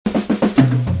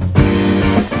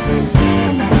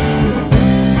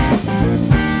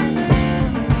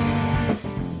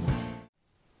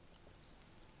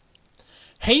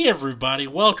Hey everybody,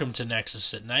 welcome to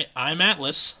Nexus at Night. I'm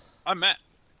Atlas. I'm Matt.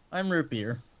 I'm Root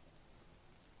Beer.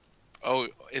 Oh,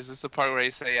 is this the part where I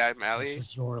say I'm This Allie?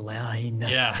 is your line.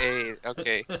 Yeah. Hey,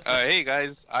 okay. Hey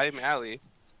guys, I'm Allie.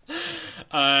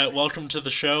 Welcome to the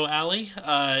show, Allie.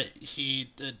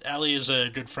 Allie is a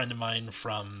good friend of mine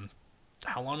from,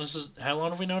 how long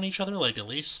have we known each other? Like at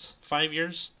least 5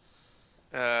 years?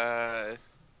 Yeah.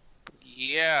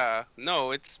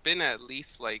 No, it's been at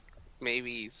least like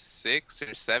maybe 6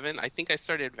 or 7. I think I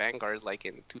started Vanguard like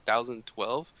in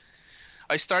 2012.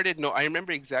 I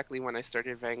remember exactly when I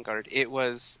started Vanguard. It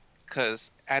was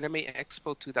because Anime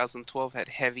Expo 2012 had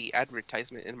heavy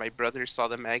advertisement, and my brother saw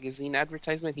the magazine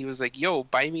advertisement. He was like, yo,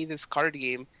 buy me this card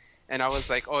game. And I was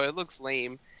like, oh, it looks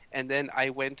lame. And then I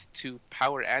went to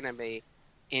Power Anime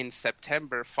in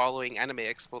September following Anime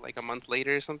Expo like a month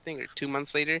later or something, or 2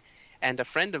 months later. And a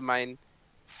friend of mine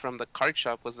from the card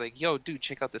shop was like, yo, dude,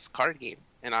 check out this card game.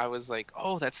 And I was like,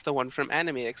 oh, that's the one from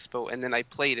Anime Expo. And then I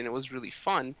played, and it was really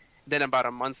fun. Then about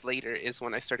a month later is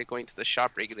when I started going to the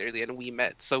shop regularly, and we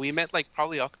met. So we met like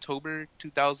probably October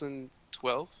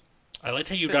 2012. I like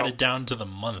how you got it down to the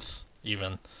month,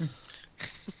 even.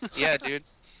 Yeah, dude.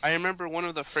 I remember one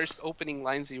of the first opening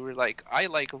lines, you were like, I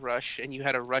like Rush, and you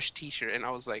had a Rush t-shirt, and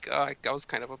I was like, oh, I was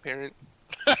kind of a parent.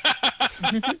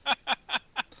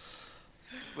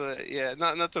 But yeah,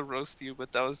 not to roast you,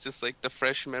 but that was just like the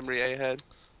fresh memory I had.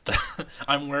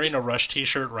 I'm wearing a Rush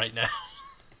t-shirt right now.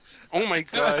 Oh my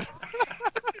god.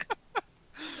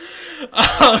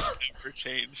 Never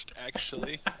changed,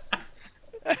 actually.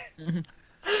 I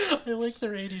like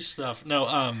their 80s stuff.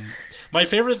 No, my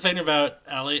favorite thing about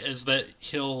Ali is that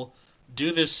he'll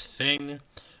do this thing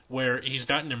where he's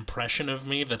got an impression of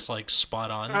me that's like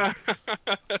spot on.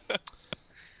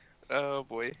 Oh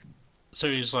boy. So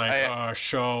he's like,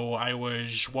 so I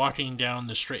was walking down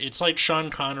the street. It's like Sean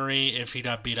Connery if he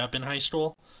got beat up in high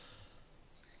school.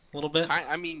 A little bit?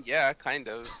 I mean, yeah, kind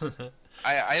of.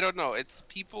 I don't know. It's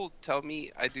people tell me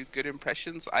I do good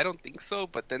impressions. I don't think so,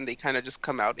 but then they kind of just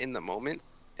come out in the moment,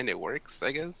 and it works,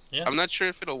 I guess. Yeah. I'm not sure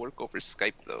if it'll work over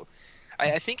Skype, though.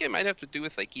 I think it might have to do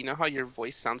with, like, you know how your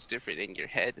voice sounds different in your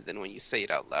head than when you say it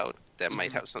out loud? That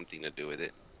might have something to do with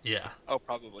it. Yeah. Oh,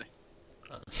 probably.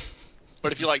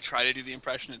 But if you try to do the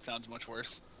impression, it sounds much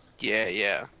worse. Yeah.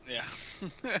 Yeah.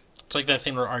 It's like that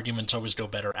thing where arguments always go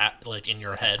better in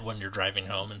your head when you're driving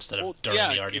home instead of during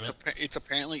the argument. It's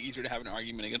apparently easier to have an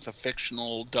argument against a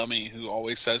fictional dummy who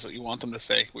always says what you want them to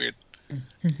say. Weird.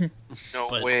 No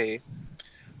way.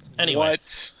 Anyway,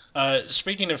 What?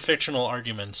 speaking of fictional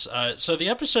arguments, so the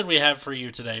episode we have for you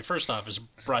today, first off, is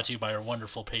brought to you by our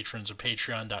wonderful patrons at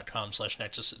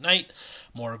patreon.com/Nexus at Night.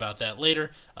 More about that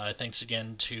later. Thanks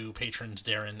again to patrons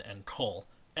Darren and Cole.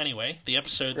 Anyway, the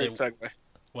episode... Great segue.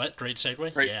 What? Great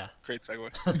segue? Great, Yeah. Great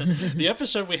segue. The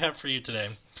episode we have for you today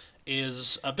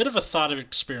is a bit of a thought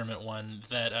experiment one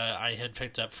that I had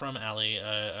picked up from Ali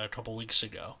a couple weeks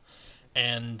ago.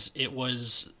 And it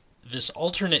was this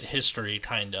alternate history,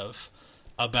 kind of,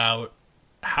 about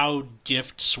how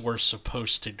gifts were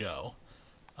supposed to go.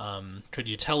 Could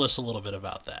you tell us a little bit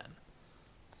about that?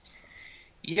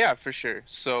 Yeah, for sure.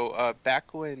 So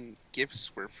back when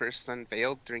gifts were first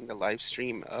unveiled during the live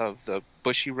stream of the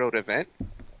Bushiroad event,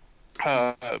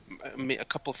 a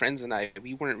couple friends and I,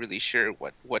 we weren't really sure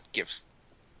what gifts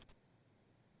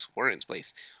were in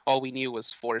place. All we knew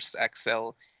was Force,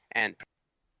 Excel, and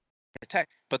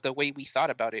Protect. But the way we thought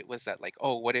about it was that, like,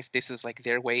 oh, what if this is like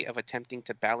their way of attempting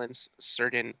to balance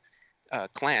certain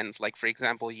clans? Like, for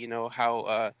example, you know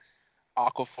how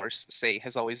Aquaforce, say,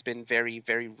 has always been very,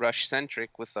 very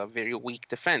rush-centric with a very weak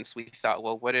defense. We thought,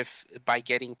 well, what if by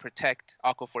getting Protect,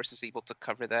 Aquaforce is able to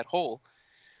cover that hole?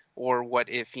 Or what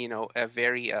if, you know, a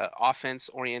very a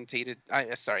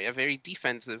very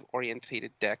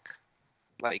defensive-orientated deck,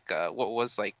 like what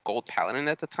was like Gold Paladin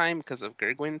at the time because of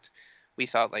Gergwint, we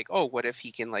thought, like, oh, what if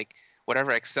he can, like,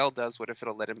 whatever Excel does, what if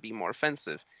it'll let him be more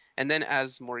offensive? And then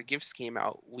as more gifts came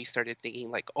out, we started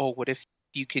thinking, like, oh, what if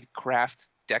you could craft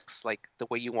decks like the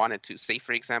way you wanted to? Say,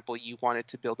 for example, you wanted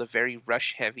to build a very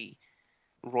rush-heavy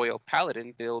Royal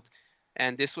Paladin build,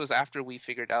 and this was after we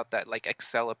figured out that, like,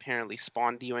 Excel apparently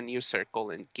spawned you a new circle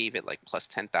and gave it, like, plus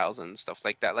 10,000, stuff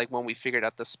like that. Like, when we figured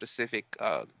out the specific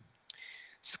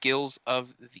skills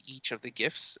of each of the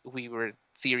gifts, we were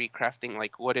theory crafting,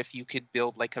 like, what if you could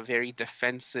build, like, a very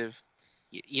defensive,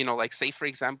 you know, like, say, for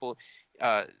example,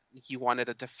 you wanted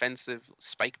a defensive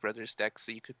Spike Brothers deck,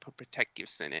 so you could put Protect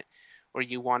gifts in it. Or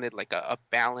you wanted, like, a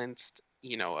balanced,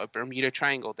 you know, a Bermuda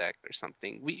Triangle deck or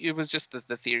something. It was just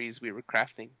the theories we were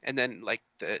crafting. And then, like,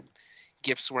 the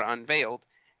gifts were unveiled,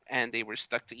 and they were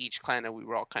stuck to each clan, and we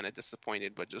were all kind of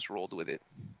disappointed, but just rolled with it.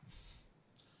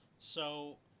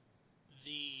 So,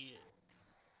 the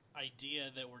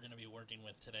idea that we're going to be working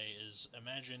with today is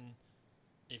imagine,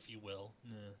 if you will,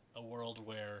 a world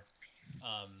where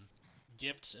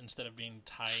gifts, instead of being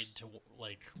tied to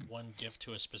like one gift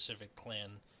to a specific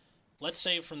clan, let's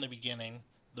say from the beginning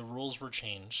the rules were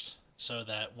changed so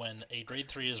that when a grade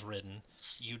 3 is ridden,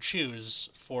 you choose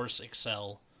Force,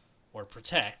 Excel, or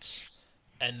Protect,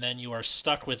 and then you are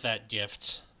stuck with that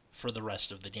gift for the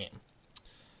rest of the game.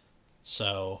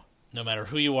 So, no matter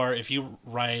who you are, if you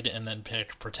ride and then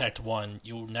pick Protect 1,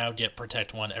 you now get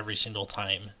Protect 1 every single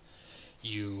time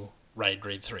you ride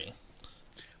grade 3.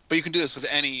 But you can do this with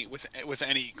any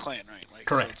clan, right? Like,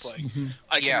 correct. So it's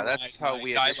like, Yeah, that's how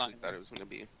we initially thought it was going to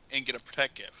be. And get a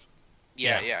Protect gift.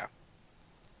 Yeah.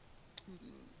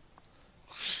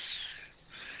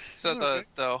 So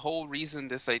the whole reason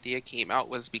this idea came out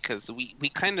was because we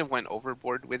kind of went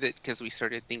overboard with it, because we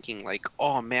started thinking like,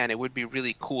 oh man, it would be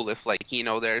really cool if, like, you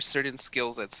know, there are certain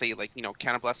skills that say, like, you know,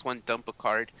 Counterblast 1, dump a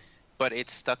card, but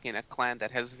it's stuck in a clan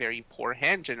that has very poor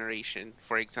hand generation,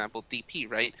 for example, DP,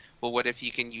 right? Well, what if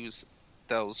you can use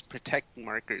those Protect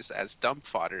markers as dump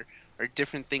fodder, or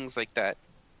different things like that?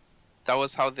 That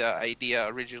was how the idea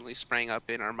originally sprang up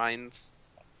in our minds.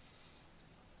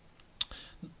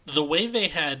 The way they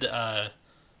had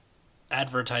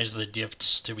advertised the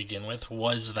gifts to begin with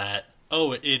was that,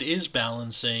 oh, it is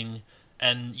balancing,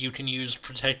 and you can use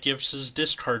Protect gifts as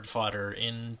discard fodder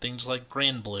in things like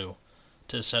Grand Blue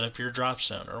to set up your drop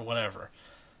zone or whatever.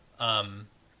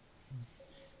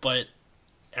 But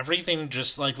everything,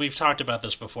 just like we've talked about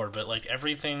this before, but like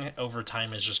everything over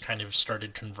time has just kind of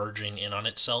started converging in on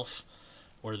itself,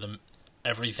 where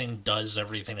everything does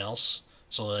everything else.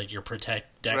 So like your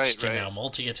Protect decks can now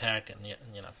multi-attack, and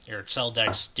you know your Excel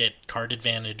decks get card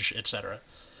advantage, etc.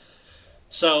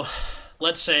 So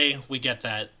let's say we get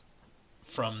that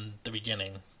from the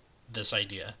beginning, this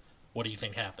idea. What do you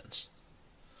think happens?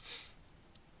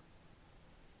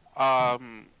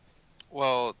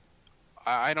 Well,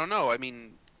 I don't know. I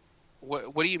mean,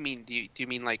 what do you mean? Do you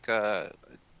mean like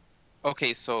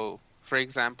okay, so for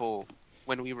example,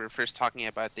 when we were first talking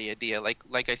about the idea,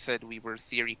 like I said, we were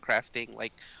theory crafting,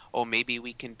 like, oh, maybe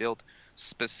we can build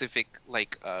specific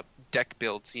like deck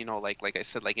builds, you know, like I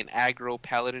said, like an aggro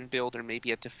paladin build, or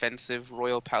maybe a defensive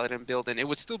royal paladin build, and it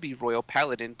would still be royal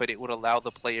paladin, but it would allow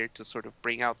the player to sort of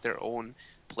bring out their own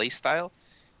play style.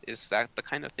 Is that the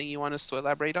kind of thing you want us to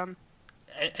elaborate on?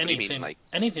 Anything,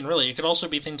 anything really. It could also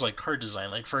be things like card design.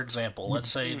 Like, for example, let's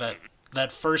say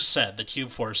that first set, the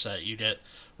Cube 4 set, you get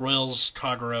Royals,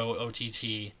 Kagero,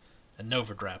 OTT, and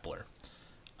Nova Grappler.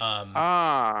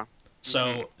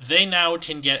 So they now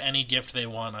can get any gift they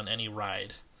want on any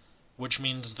ride, which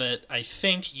means that I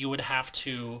think you would have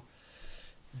to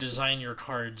design your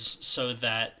cards so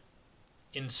that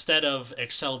instead of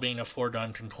Excel being a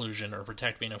foregone conclusion or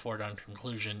Protect being a foregone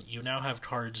conclusion, you now have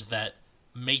cards that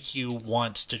make you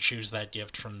want to choose that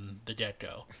gift from the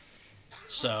get-go.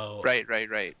 So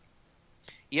Right.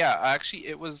 Yeah, actually,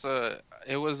 it was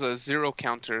a Zero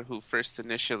Counter who first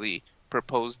initially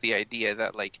proposed the idea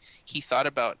that, like, he thought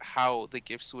about how the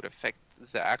gifts would affect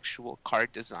the actual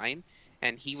card design,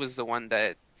 and he was the one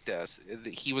that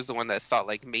thought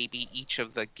like maybe each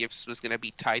of the gifts was going to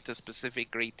be tied to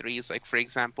specific grade 3s. Like, for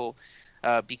example,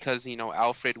 because, you know,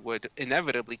 Alfred would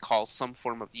inevitably call some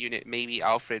form of unit. Maybe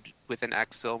Alfred with an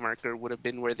Axel marker would have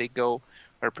been where they go,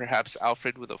 or perhaps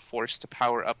Alfred with a Force to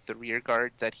power up the rear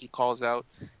guard that he calls out,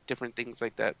 different things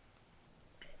like that.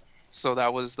 So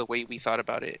that was the way we thought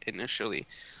about it initially.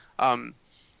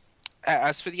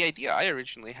 As for the idea I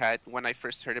originally had when I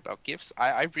first heard about gifts,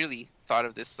 I really thought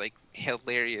of this like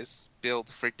hilarious build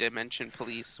for Dimension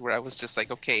Police, where I was just like,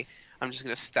 okay, I'm just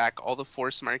going to stack all the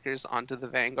Force markers onto the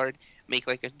Vanguard, make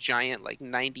like a giant like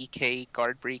 90k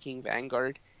guard breaking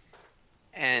Vanguard,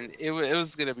 and it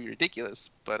was going to be ridiculous.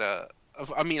 But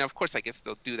I mean, of course I could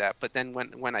still do that, but then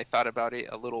when I thought about it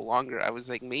a little longer, I was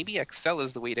like, maybe Excel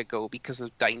is the way to go because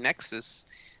of Dynexus.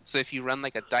 So if you run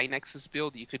like a Dynexus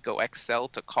build, you could go Excel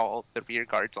to call the rear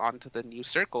guards onto the new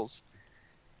circles.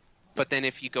 But then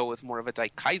if you go with more of a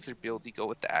Kaiser build, you go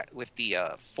with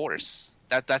the Force.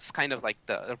 That's kind of like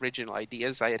the original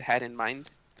ideas I had in mind.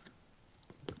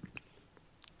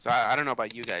 So I don't know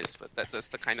about you guys, but that's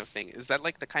the kind of thing. Is that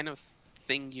like the kind of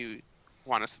thing you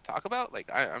want us to talk about? Like,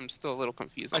 I'm still a little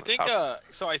confused. I think I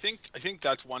think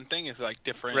that's one thing, is like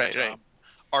different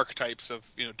archetypes of,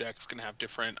 you know, decks can have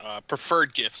different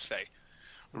preferred gifts, say.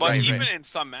 But even in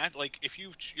some match, like if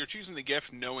you're choosing the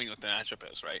gift knowing what the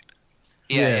matchup is, right?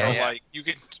 Yeah. Like you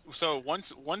can. So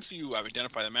once you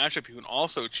identify the matchup, you can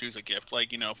also choose a gift.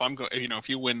 Like, you know, if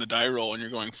you win the die roll and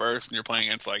you're going first and you're playing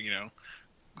against, like, you know,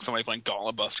 somebody playing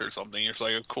Gauntlet Buster or something, you're just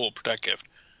like, oh, cool, protect gift.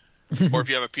 Or if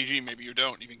you have a PG, maybe you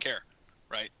don't even care,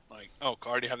 right? Like, oh, I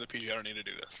already have the PG, I don't need to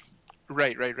do this.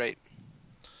 Right.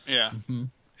 Yeah. Mm-hmm.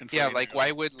 So, yeah,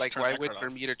 why would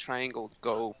Bermuda Triangle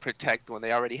go protect when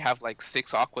they already have like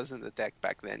 6 Aquas in the deck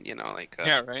back then?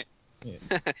 yeah, right.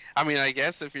 Yeah. I mean, I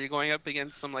guess if you're going up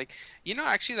against some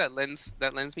actually that lends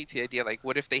me to the idea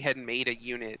what if they had made a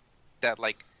unit that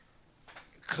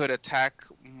could attack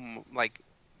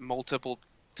multiple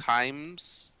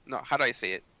times? No, how do I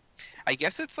say it? I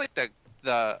guess it's like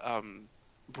the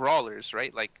brawlers,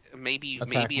 right? Maybe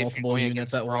if you're going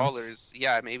against brawlers,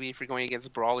 maybe if you're going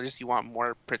against brawlers, you want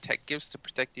more protect gifts to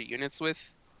protect your units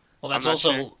with. Well, that's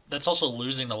also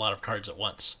losing a lot of cards at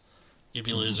once. You'd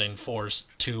be losing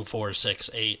 2, 4, 6,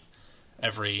 8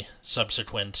 every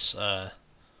subsequent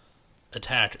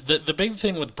attack. The big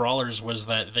thing with brawlers was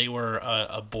that they were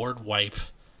a board wipe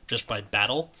just by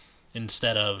battle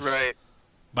instead of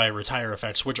by retire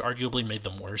effects, which arguably made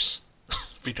them worse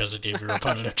because it gave your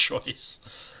opponent a choice.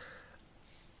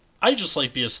 I just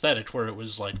like the aesthetic where it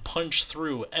was punch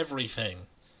through everything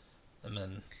and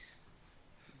then...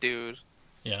 Dude.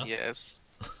 Yeah? Yes.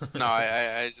 No,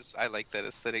 I like that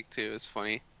aesthetic too. It's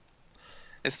funny.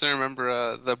 I still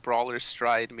remember the Brawler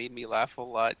Stride made me laugh a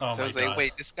lot. Oh, so I was like,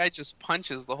 wait, this guy just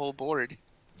punches the whole board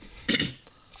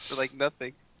for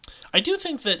nothing. I do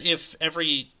think that if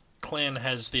every clan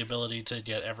has the ability to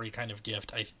get every kind of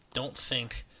gift, I don't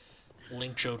think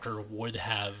Link Joker would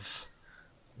have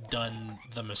done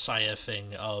the Messiah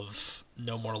thing of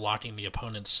no more locking the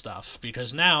opponent's stuff,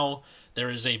 because now there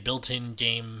is a built-in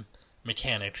game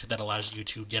mechanic that allows you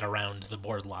to get around the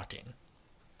board locking.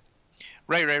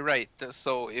 Right.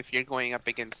 So if you're going up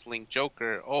against Link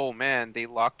Joker, oh man, they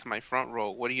locked my front row.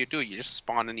 What do? You just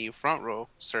spawn a new front row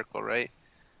circle, right?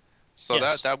 So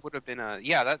yes. that would have been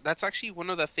that's actually one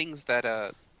of the things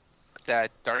that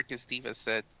Darkest Diva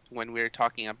said when we were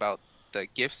talking about the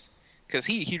gifts, because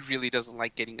he really doesn't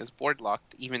like getting his board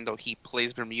locked, even though he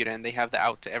plays Bermuda and they have the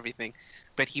out to everything.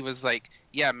 But he was like,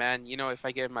 yeah, man, if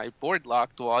I get my board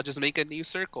locked, well, I'll just make a new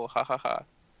circle, ha ha ha.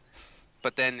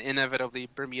 But then inevitably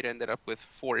Bermuda ended up with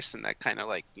Force, and that kind of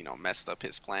messed up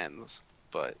his plans.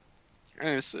 But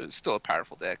it's still a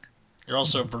powerful deck. You're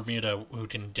also Bermuda, who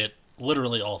can get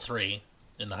literally all 3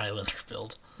 in the Highlander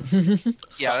build.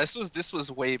 Yeah, this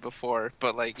was way before,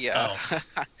 but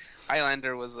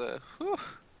Highlander was a... Whew.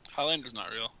 Highlander's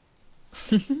not real.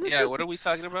 Yeah, what are we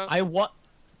talking about? I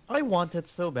want it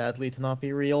so badly to not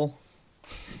be real.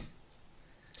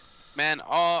 Man,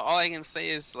 all I can say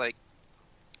is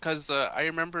because I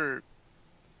remember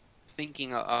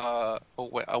thinking a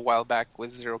while back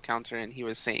with Zero Counter, and he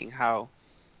was saying how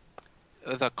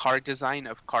the card design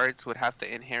of cards would have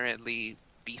to inherently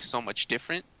be so much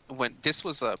different. When this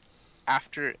was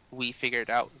after we figured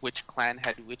out which clan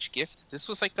had which gift. This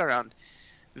was around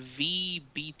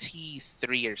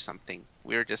VBT3 or something.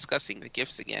 We were discussing the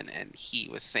gifts again, and he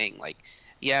was saying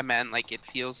yeah, man, it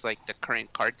feels like the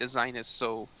current card design is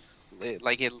so it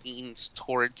leans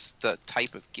towards the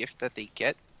type of gift that they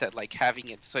get, that having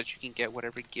it so that you can get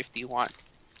whatever gift you want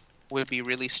would be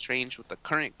really strange with the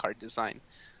current card design.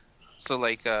 So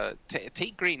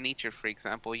take Great Nature for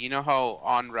example. You know how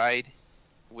on Ride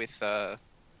with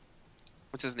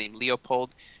what's his name, Leopold,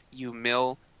 you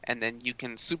mill and then you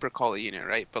can super call a unit,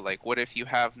 right? But what if you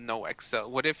have no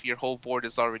Excel? What if your whole board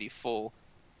is already full?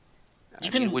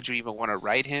 Would you even want to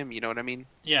ride him? You know what I mean?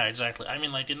 Yeah, exactly. I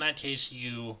mean, in that case,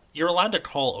 you're allowed to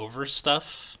call over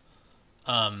stuff,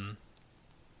 and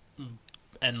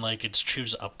it's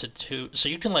choose up to 2, so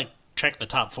you can check the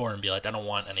top 4 and be I don't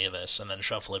want any of this, and then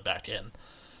shuffle it back in.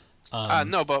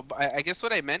 No, but I guess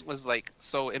what I meant was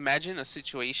so imagine a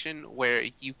situation where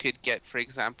you could get, for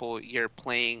example, you're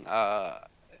playing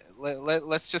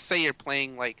let's just say you're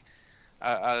playing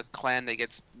a clan that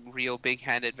gets real big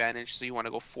hand advantage, so you want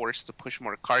to go Force to push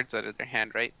more cards out of their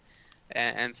hand, right?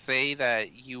 And say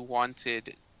that you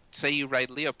ride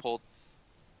Leopold,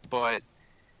 but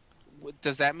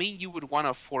does that mean you would want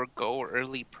to forego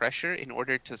early pressure in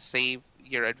order to save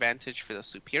your advantage for the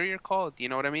superior call? Do you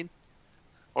know what I mean?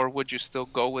 Or would you still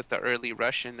go with the early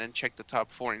rush and then check the top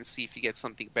 4 and see if you get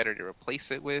something better to replace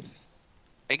it with?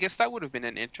 I guess that would have been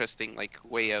an interesting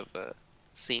way of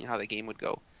seeing how the game would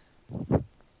go.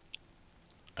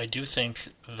 I do think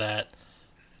that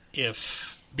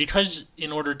because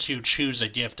in order to choose a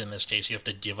gift in this case, you have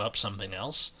to give up something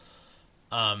else.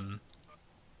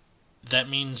 That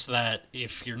means that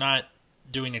if you're not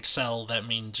doing Excel, that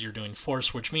means you're doing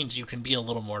Force, which means you can be a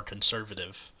little more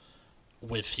conservative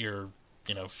with your,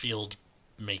 field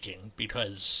making,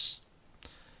 because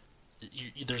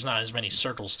there's not as many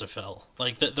circles to fill.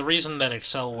 Like, the reason that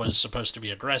Accel was supposed to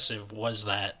be aggressive was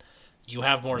that you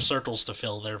have more circles to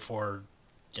fill, therefore,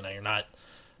 you're not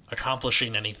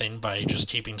accomplishing anything by just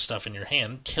keeping stuff in your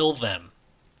hand. Kill them.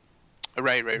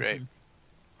 Right. I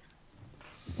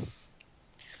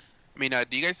mean,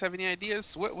 do you guys have any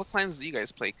ideas? What clans do you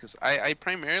guys play? Because I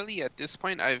primarily, at this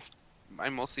point, I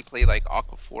mostly play, like,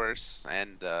 Aqua Force,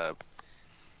 and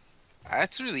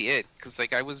that's really it. Because,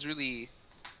 like, I was really...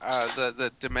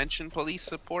 the Dimension Police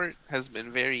support has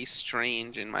been very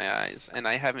strange in my eyes, and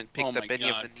I haven't picked up any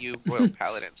of the new Royal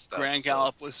Paladin stuff. Grand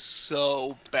Gallop was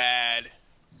so bad.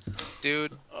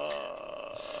 Dude.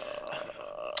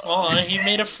 He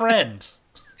made a friend.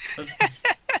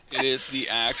 It is the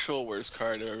actual worst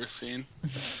card I've ever seen.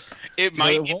 It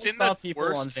won't stop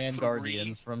people on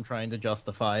Vanguardians from trying to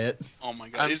justify it. Oh my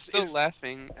god. I'm still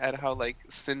laughing at how, like,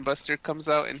 Sinbuster comes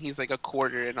out and he's like a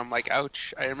quarter, and I'm like,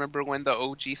 ouch. I remember when the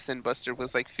OG Sinbuster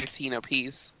was like 15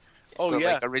 apiece. Oh,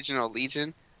 yeah. Like, original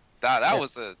Legion. That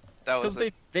was a... Because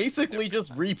they basically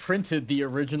just reprinted the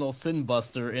original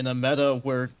Sinbuster in a meta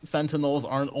where Sentinels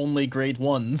aren't only grade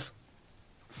 1s.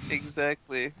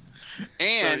 Exactly.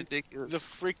 And so the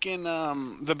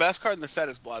freaking the best card in the set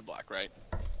is Blood Black, right?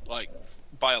 Like,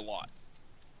 by a lot.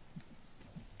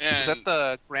 And is that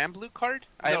the Grand Blue card?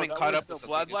 I haven't caught up. The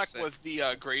Blood Black was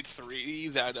the grade 3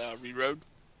 that rerode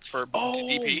for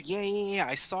DP. Yeah.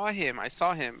 I saw him. I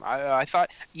thought,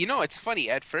 it's funny.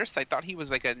 At first, I thought he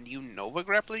was like a new Nova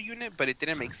Grappler unit, but it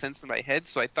didn't make sense in my head.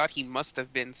 So I thought he must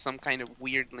have been some kind of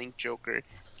weird Link Joker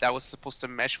that was supposed to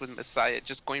mesh with Messiah,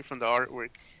 just going from the artwork.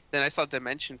 Then I saw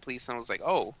Dimension Police, and I was like,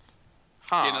 oh,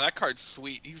 huh. Yeah, no, that card's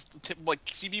sweet. He's like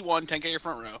CB1, 10k your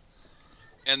front row.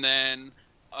 And then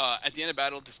at the end of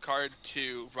battle, discard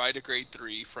to ride a grade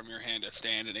 3 from your hand to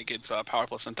stand, and it gets power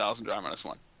plus 1000, drive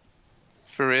 -1.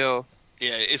 For real.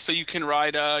 Yeah, so you can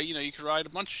ride, you can ride a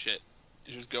bunch of shit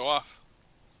and just go off.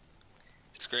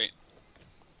 It's great.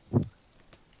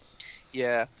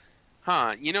 Yeah.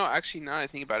 Huh. Actually, now I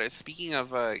think about it, speaking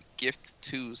of Gift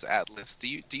 2's Atlas, do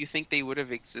you think they would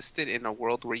have existed in a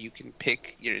world where you can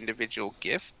pick your individual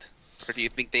gift? Or do you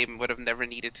think they would have never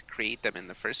needed to create them in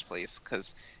the first place?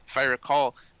 Because if I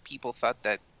recall, people thought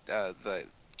that the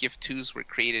Gift 2s were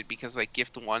created because, like,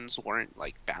 Gift 1s weren't,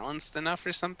 like, balanced enough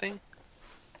or something.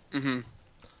 Mm-hmm.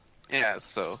 Yeah,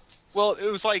 so... Well, it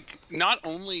was like, not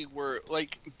only were,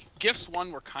 like, Gifts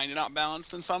 1 were kind of not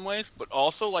balanced in some ways, but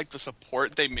also, like, the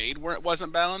support they made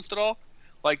wasn't balanced at all.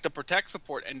 Like, the Protect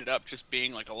support ended up just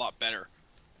being, like, a lot better.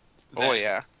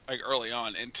 Yeah. Like, early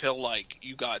on, until, like,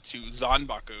 you got to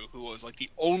Zanbaku, who was, like, the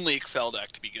only Accel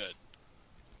deck to be good.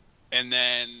 And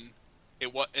then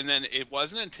it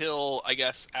wasn't until, I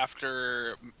guess,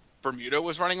 after Bermuda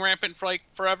was running rampant for, like,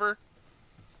 forever,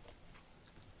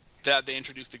 that they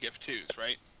introduced the Gift 2s,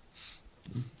 right?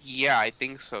 Yeah, I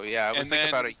think so, yeah. It was like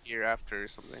about a year after or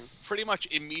something. Pretty much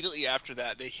immediately after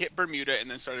that, they hit Bermuda and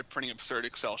then started printing absurd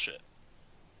Accel shit.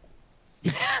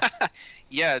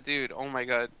 Yeah, dude, oh my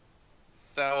god.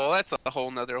 Well, that's a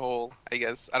whole nother hole, I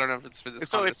guess. I don't know if it's for this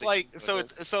So it's like, so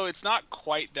it's not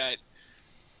quite that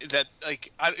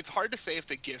like, it's hard to say if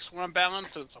the gifts were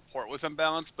unbalanced or the support was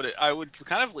unbalanced, but I would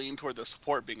kind of lean toward the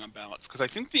support being unbalanced, because I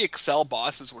think the Accel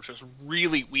bosses were just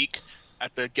really weak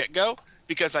at the get-go,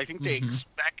 because I think they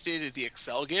expected the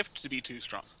Accel gift to be too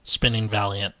strong. Spinning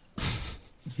Valiant.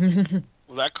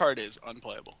 Well, that card is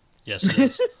unplayable. Yes, it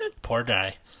is. Poor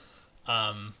guy.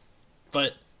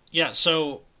 But, yeah,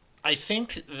 so I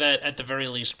think that at the very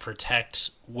least Protect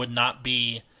would not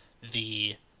be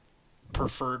the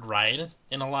preferred ride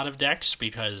in a lot of decks,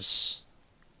 because,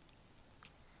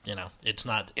 it's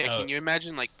not... Yeah, can you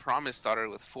imagine, like, Promise Daughter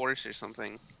with Force or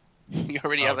something? You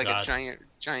already have, like, a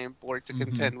giant board to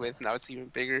contend with. Now it's even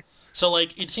bigger. So,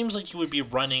 like, it seems like you would be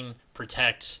running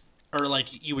Protect, or,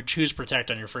 like, you would choose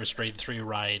Protect on your first grade 3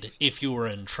 ride if you were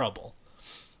in trouble.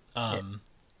 I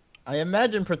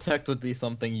imagine Protect would be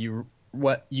something you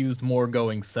used more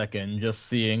going second, just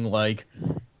seeing, like,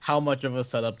 how much of a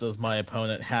setup does my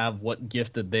opponent have, what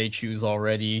gift did they choose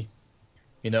already,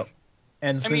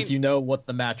 And since you know what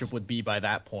the matchup would be by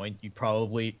that point, you'd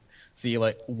probably see,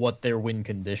 like, what their win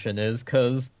condition is,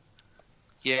 because...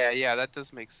 Yeah, that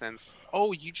does make sense.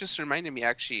 Oh, you just reminded me,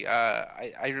 actually.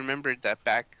 I remembered that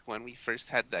back when we first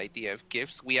had the idea of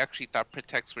gifts, we actually thought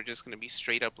Protects were just going to be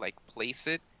straight up, like, place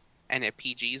it and at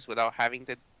PGs without having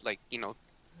to, like,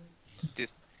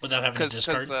 without having to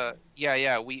discard?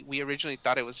 We originally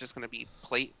thought it was just going to be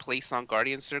place on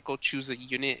Guardian Circle, choose a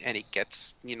unit, and it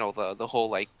gets, the whole,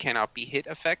 like, cannot be hit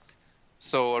effect.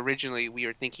 So originally we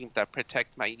were thinking that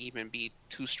Protect might even be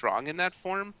too strong in that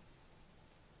form.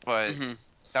 But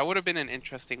That would have been an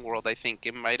interesting world. I think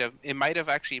it might have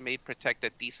actually made Protect a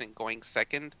decent going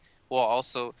second, while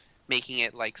also making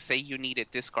it like, say you needed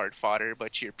discard fodder,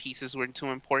 but your pieces weren't too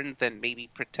important, then maybe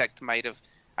Protect might have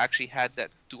actually had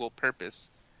that dual purpose.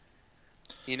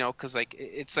 You know, because like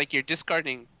it's like you're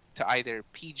discarding to either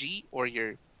PG or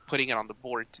you're putting it on the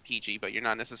board to PG, but you're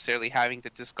not necessarily having to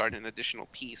discard an additional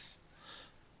piece.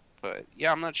 But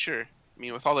yeah, I'm not sure. I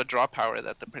mean, with all the draw power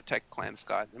that the Protect clans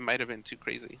got, it might have been too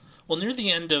crazy. Well, near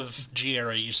the end of G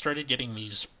era, you started getting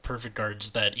these perfect guards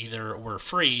that either were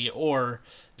free or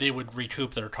they would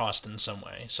recoup their cost in some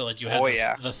way. So, like, you had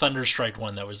the Thunderstrike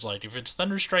one that was like, if it's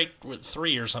Thunderstrike with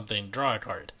 3 or something, draw a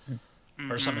card.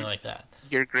 Or something like that.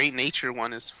 Your Great Nature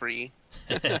one is free.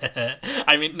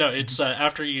 I mean, no, it's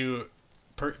after you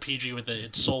PG with it,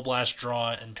 it's Soul Blast, draw,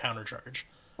 and countercharge.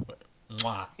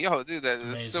 Mwah. Yo, dude,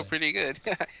 that's still pretty good.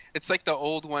 It's like the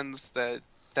old ones that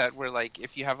were like,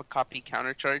 if you have a copy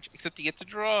countercharge, except you get to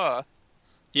draw.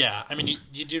 Yeah, I mean,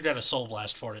 you do get a Soul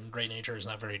Blast for it, and Great Nature is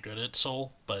not very good at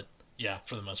Soul, but yeah,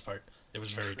 for the most part, it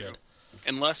was very good.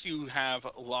 Unless you have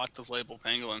lots of Label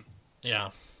Pangolin. Yeah.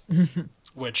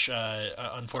 Which,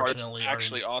 unfortunately... It's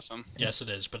actually awesome. Yes, it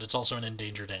is, but it's also an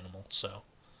endangered animal, so...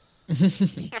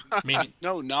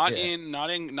 No, not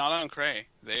on Cray.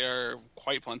 They are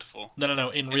quite plentiful. No.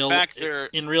 In real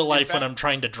life, when I'm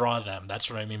trying to draw them, that's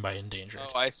what I mean by endangered.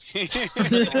 Oh, I see. Oh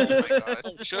my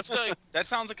god. Just that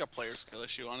sounds like a player skill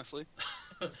issue, honestly.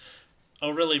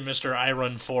 Oh, really, Mr. I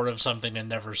run 4 of something and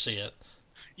never see it.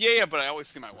 Yeah, but I always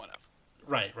see my 1-of.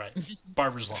 Right.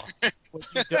 Barber's Law.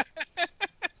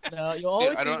 No, you'll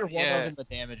always see your 1-of in the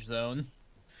damage zone.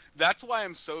 That's why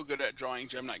I'm so good at drawing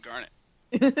Gem Knight Garnet.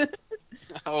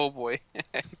 Oh boy.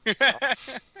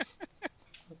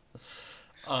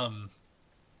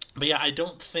 But yeah, I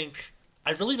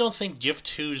really don't think gift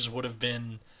 2s would have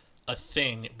been a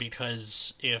thing,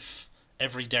 because if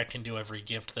every deck can do every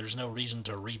gift, there's no reason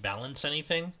to rebalance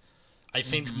anything. I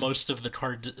think most of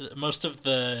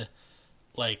the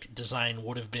like design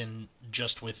would have been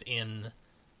just within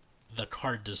the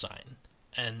card design.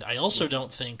 And I also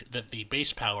don't think that the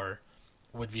base power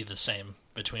would be the same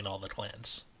between all the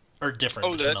clans. Or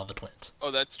different between all the clans.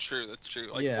 Oh, that's true.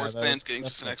 Like, Force clans getting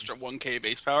just an extra 1k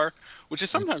base power, which is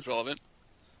sometimes relevant.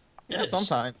 Yeah,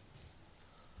 sometimes.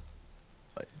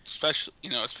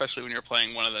 Especially when you're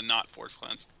playing one of the not Force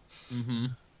clans. Mm-hmm.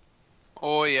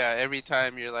 Oh yeah, every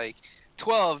time you're like,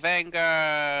 12 Vanguard.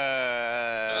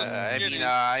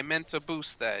 I meant to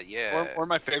boost that. Yeah. Or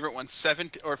my favorite one,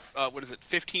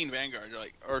 15 Vanguard. You're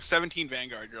like, or 17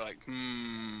 Vanguard. You're like,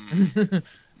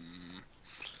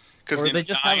 Because they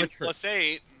just have a plus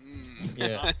 8.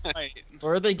 Yeah.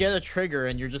 Or they get a trigger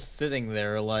and you're just sitting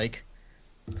there like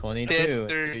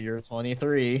 22. You're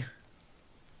 23.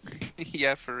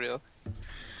 Yeah, for real.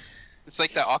 It's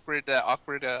like the awkward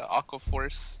Aqua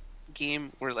Force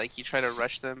game where like you try to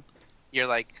rush them. You're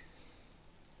like,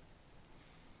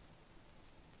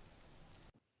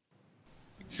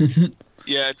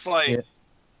 yeah, it's like. Yeah.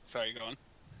 Sorry, go on.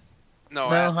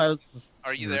 No, Atlas,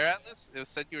 are you there, Atlas? It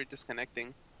said you were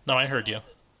disconnecting. No, I heard you.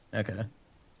 Okay.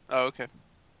 Oh, okay.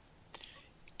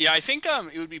 Yeah, I think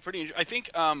it would be pretty. I think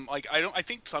I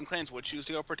think some clans would choose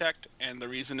to go Protect, and the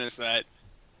reason is that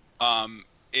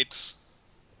it's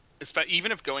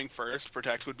even if going first,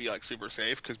 Protect would be like super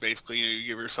safe, because basically you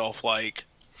give yourself like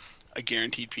a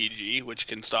guaranteed PG, which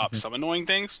can stop some annoying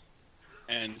things.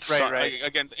 And right.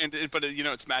 But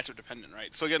it's matchup dependent,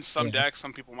 right? So against some decks,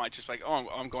 some people might just like, oh,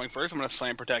 I'm going first. I'm going to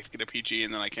slam Protect, get a PG,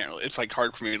 and then I can't really. It's like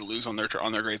hard for me to lose on their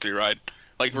grade 3 ride,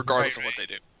 like regardless of what they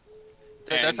do.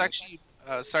 That's actually.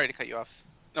 Sorry to cut you off.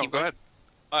 No, go ahead.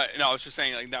 No, I was just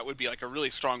saying like that would be like a really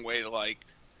strong way to like,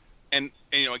 and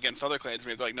against other clans,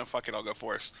 maybe they're like, no, fuck it, I'll go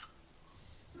Force.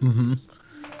 Mm-hmm.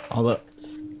 Although,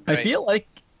 I feel like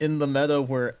in the meta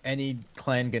where any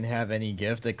clan can have any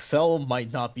gift, Excel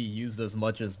might not be used as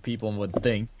much as people would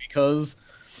think, because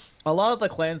a lot of the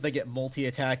clans that get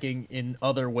multi-attacking in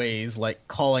other ways, like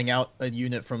calling out a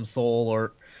unit from Soul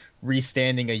or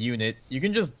restanding a unit, you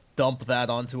can just dump that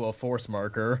onto a Force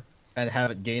marker and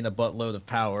have it gain a buttload of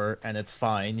power, and it's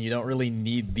fine. You don't really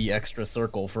need the extra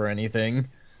circle for anything,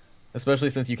 especially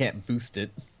since you can't boost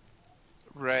it.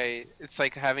 Right. It's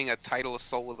like having a Tidal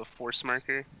Soul with a Force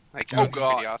marker. Like, oh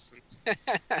god, pretty awesome.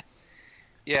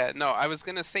 Yeah, no, I was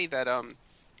gonna say that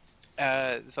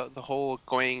the whole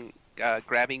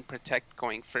grabbing Protect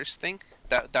going first thing,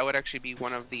 that would actually be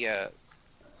one of the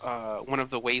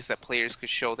ways that players could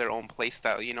show their own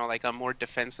playstyle. Like a more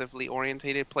defensively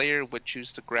orientated player would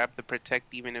choose to grab the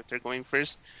Protect even if they're going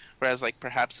first, whereas like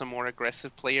perhaps a more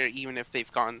aggressive player, even if they're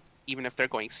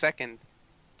going second,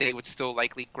 they would still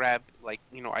likely grab like,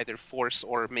 you know, either Force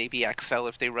or maybe Accel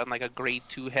if they run like a grade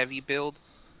 2 heavy build.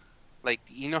 Like,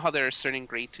 you know how there are certain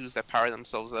grade 2s that power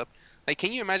themselves up? Like,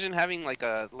 can you imagine having like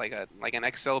an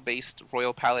Accel based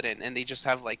Royal Paladin and they just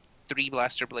have like 3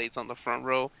 Blaster Blades on the front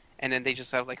row and then they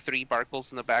just have like 3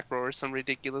 Barkles in the back row or some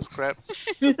ridiculous crap?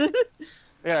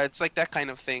 Yeah, it's like that kind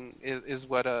of thing is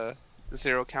what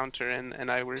Zero Counter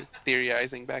and I were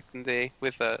theorizing back in the day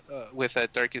with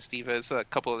Darkest Divas, a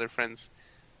couple other friends.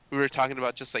 We were talking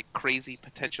about just like crazy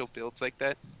potential builds like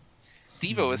that.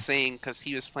 Devo was saying, because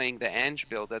he was playing the Ange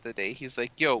build the other day, he's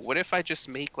like, yo, what if I just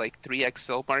make like 3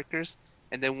 Accel markers,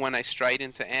 and then when I stride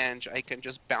into Ange, I can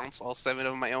just bounce all 7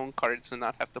 of my own cards and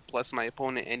not have to plus my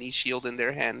opponent any shield in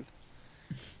their hand.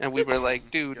 And we were like,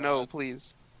 dude, no,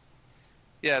 please.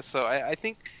 Yeah, so I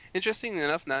think, interestingly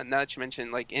enough, now that you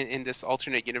mentioned, like, in this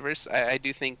alternate universe, I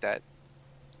do think that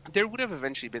there would have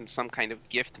eventually been some kind of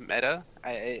gift meta.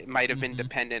 It might have been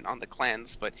dependent on the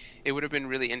clans, but it would have been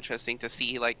really interesting to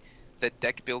see, like, the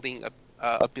deck building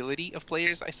ability of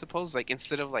players, I suppose. Like,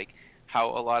 instead of like how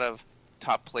a lot of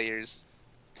top players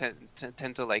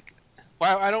tend to like,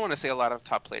 well, I don't want to say a lot of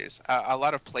top players. A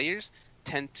lot of players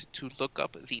tend to look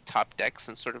up the top decks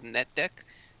and sort of net deck,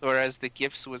 whereas the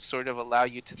gifts would sort of allow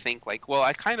you to think like, well,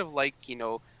 I kind of like, you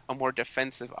know, a more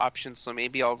defensive option, so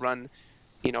maybe I'll run,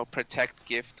 you know, protect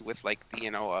gift with like the,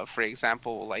 you know, for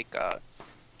example, like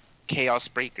Chaos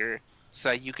Breaker,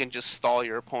 so you can just stall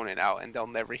your opponent out and they'll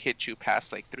never hit you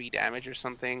past like 3 damage or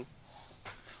something.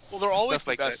 Well, they're always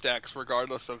the best decks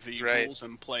regardless of the rules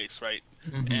in place, right?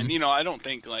 And, you know, I don't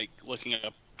think like looking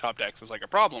up top decks is like a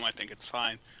problem. I think it's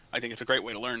fine. I think it's a great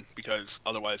way to learn, because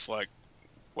otherwise, like,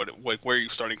 where are you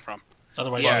starting from?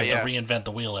 Otherwise, you have to reinvent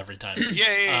the wheel every time.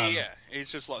 Yeah.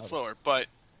 It's just a lot slower. But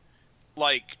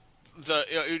like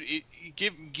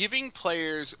giving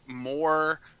players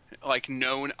more like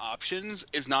known options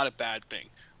is not a bad thing.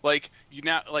 Like, you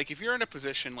now, like, if you're in a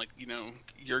position like,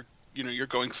 you're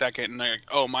going second and like,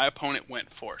 oh, my opponent went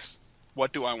Force.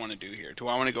 What do I want to do here? Do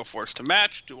I want to go Force to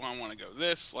match? Do I want to go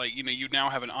this? Like, you now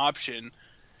have an option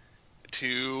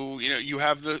to, you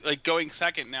have the, like, going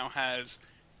second now has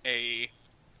a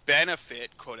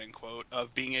benefit, quote unquote,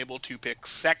 of being able to pick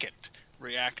second,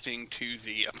 reacting to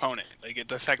the opponent. They get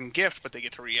the second gift, but they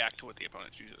get to react to what the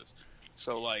opponent chooses.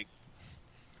 So, like,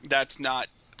 that's not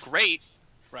great,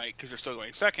 right? Because they're still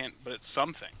going second, but it's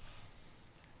something.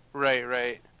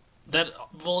 Right.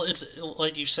 Well, it's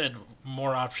like you said,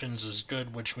 more options is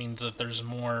good, which means that there's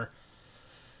more,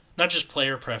 not just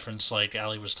player preference like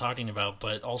Ali was talking about,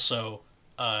 but also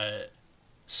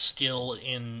skill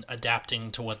in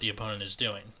adapting to what the opponent is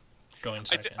doing. Going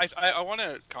second. I want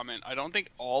to comment. I don't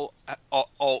think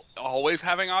always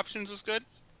having options is good.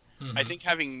 I think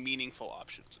having meaningful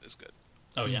options is good.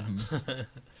 Oh yeah.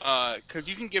 Because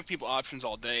you can give people options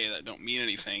all day that don't mean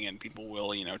anything, and people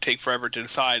will, take forever to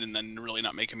decide, and then really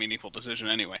not make a meaningful decision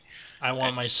anyway. I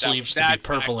want my sleeves to be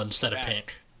purple instead of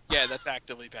pink. Yeah, that's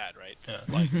actively bad, right? Yeah.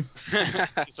 Like,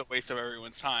 it's just a waste of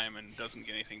everyone's time and doesn't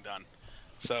get anything done.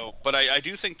 So, but I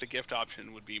do think the gift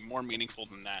option would be more meaningful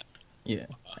than that. Yeah,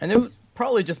 and it would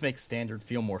probably just make Standard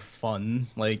feel more fun.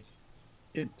 Like,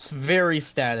 it's very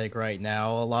static right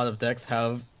now. A lot of decks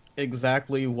have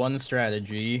exactly one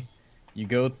strategy. You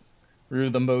go through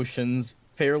the motions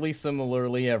fairly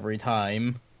similarly every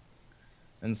time.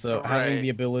 And so having the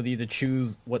ability to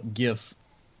choose what gifts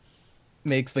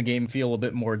makes the game feel a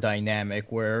bit more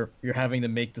dynamic, where you're having to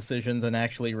make decisions and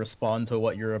actually respond to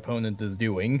what your opponent is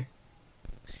doing.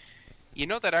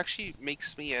 That actually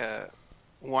makes me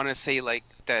want to say like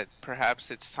that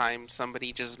perhaps it's time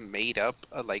somebody just made up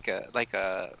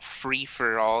a free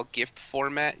for all gift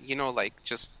format, like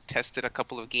just tested a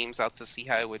couple of games out to see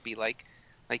how it would be like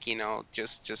but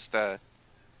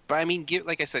I mean,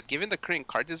 like I said, given the current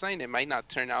card design, it might not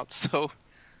turn out so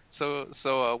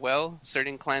well.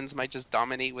 Certain clans might just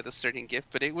dominate with a certain gift,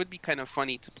 but it would be kind of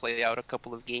funny to play out a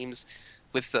couple of games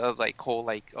with the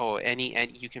any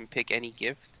you can pick any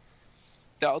gift.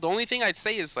 The only thing I'd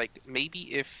say is, like,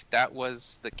 maybe if that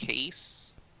was the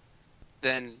case,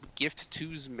 then Gift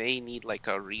 2s may need, like,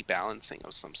 a rebalancing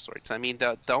of some sorts. I mean,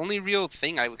 the only real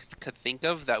thing I could think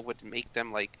of that would make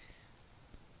them, like,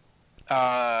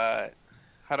 how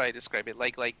do I describe it?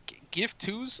 Like Gift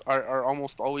 2s are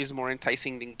almost always more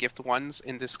enticing than Gift 1s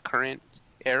in this current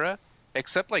era,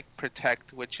 except, like,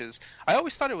 Protect, which is... I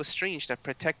always thought it was strange that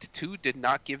Protect 2 did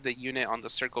not give the unit on the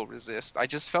circle resist. I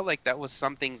just felt like that was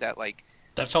something that, like...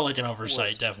 That felt like an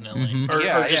oversight, definitely. Or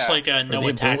just like a no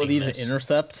attacking ability to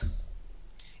intercept.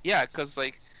 Yeah, because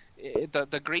like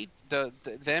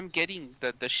them getting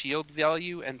the shield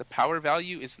value and the power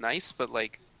value is nice, but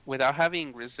like without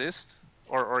having resist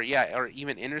or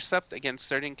even intercept against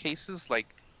certain cases, like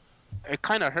it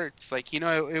kind of hurts. Like,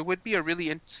 it would be a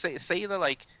really say that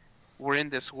like we're in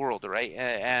this world, right?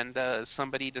 And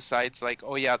somebody decides like,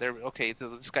 oh yeah,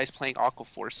 this guy's playing Aqua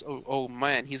Force. Oh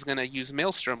man, he's gonna use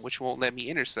Maelstrom, which won't let me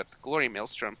intercept Glory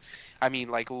Maelstrom. I mean,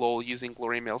 like LOL using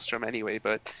Glory Maelstrom anyway.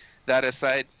 But that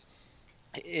aside,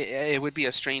 it would be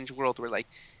a strange world where like,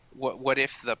 what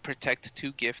if the Protect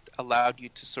 2 gift allowed you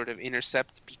to sort of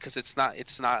intercept, because it's not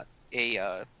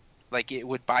a like it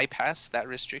would bypass that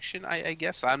restriction. I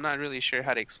guess I'm not really sure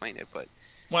how to explain it, but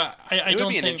well, I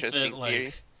don't think that like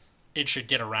theory. It should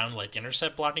get around like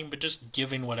intercept blocking, but just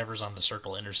giving whatever's on the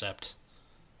circle intercept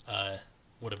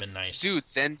would have been nice. Dude,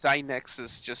 then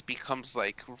Dynexus just becomes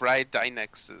like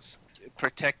Dynexus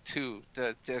Protect 2,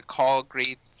 the call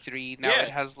grade 3. Now it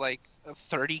has like a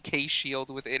 30k shield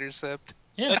with intercept.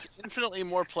 Yeah, that's infinitely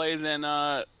more play than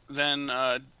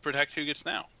Protect 2 gets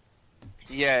now.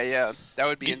 Yeah, that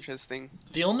would be interesting.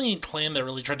 The only clan that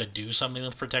really tried to do something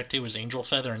with Protect 2 was Angel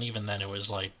Feather, and even then it was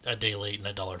like a day late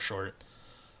and $1 short.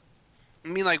 I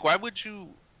mean, like, why would you...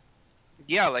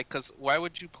 Yeah, like, because why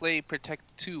would you play Protect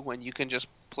 2 when you can just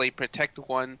play Protect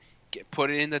 1,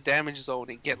 put it in the damage zone,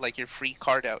 and get, like, your free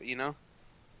card out, you know?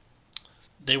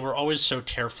 They were always so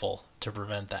careful to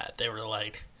prevent that. They were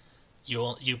like,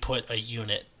 you put a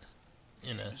unit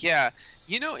in a... Yeah.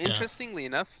 Interestingly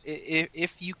enough,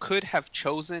 if you could have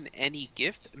chosen any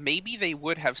gift, maybe they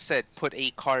would have said put a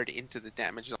card into the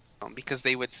damage zone, because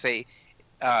they would say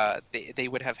they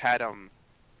would have had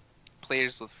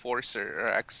players with Force or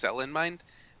Excel in mind.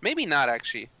 Maybe not,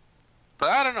 actually. But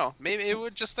I don't know. Maybe it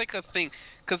would just like a thing.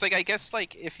 Because like I guess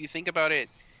like if you think about it,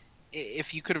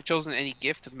 if you could have chosen any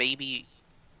gift, maybe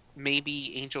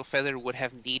Angel Feather would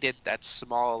have needed that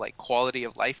small like quality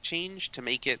of life change to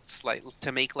make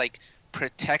like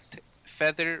Protect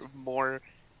Feather more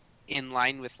in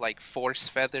line with like Force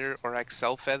Feather or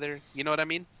Excel Feather. You know what I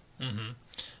mean? Mm-hmm.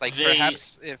 Like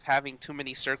perhaps if having too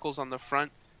many circles on the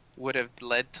front would have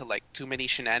led to like too many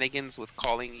shenanigans with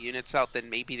calling units out, then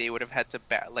maybe they would have had to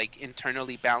like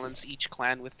internally balance each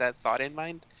clan with that thought in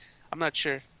mind. I'm not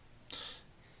sure.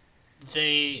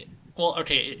 Well,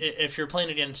 okay, if you're playing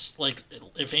against, like,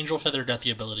 if Angel Feather got the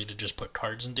ability to just put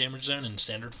cards in damage zone in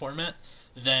standard format,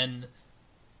 then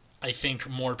I think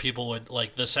more people would,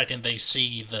 like, the second they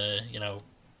see the,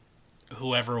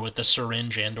 whoever with the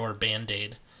syringe and or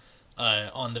Band-Aid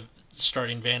on the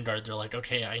starting Vanguard, they're like,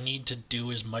 okay, I need to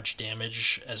do as much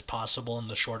damage as possible in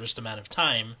the shortest amount of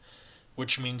time,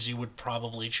 which means you would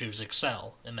probably choose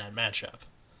Excel in that matchup.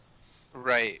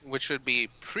 Right, which would be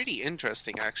pretty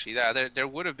interesting, actually. Yeah, there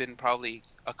would have been probably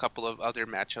a couple of other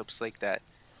matchups like that,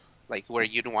 like where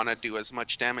you'd want to do as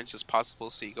much damage as possible,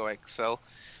 so you go Excel.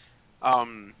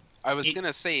 I was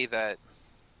gonna say that.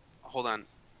 Hold on,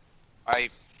 I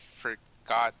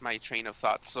forgot my train of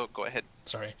thought. So go ahead.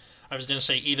 Sorry, I was gonna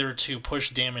say either to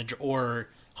push damage or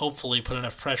hopefully put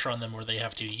enough pressure on them where they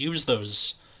have to use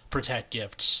those Protect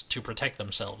gifts to protect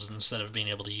themselves instead of being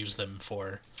able to use them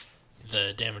for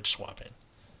the damage swapping.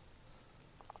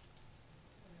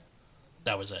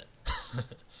 That was it.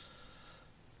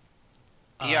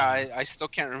 Yeah, I still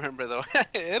can't remember though.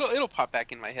 it'll pop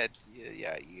back in my head.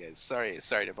 Yeah, you guys. Sorry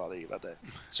to bother you about that.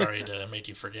 Sorry to make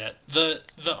you forget. The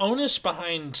onus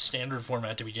behind standard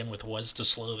format to begin with was to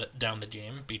slow down the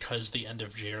game because the end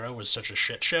of JERA was such a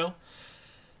shit show.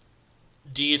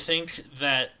 Do you think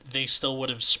that they still would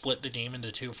have split the game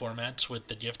into two formats with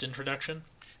the gift introduction?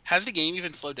 Has the game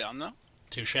even slowed down, though?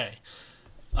 Touché.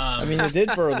 I mean, it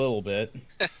did for a little bit.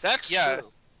 That's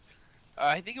true.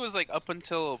 I think it was like up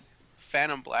until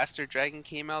Phantom Blaster Dragon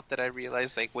came out that I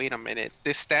realized, like, wait a minute,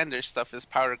 this standard stuff is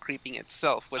power creeping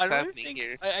itself. What's happening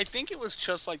here? I think it was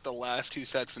just like the last two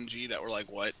sets in G that were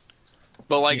like, what?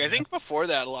 But like, I think before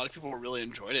that, a lot of people really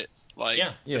enjoyed it. Like,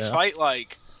 despite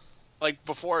like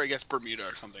before, I guess Bermuda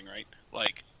or something, right?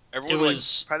 Like, everyone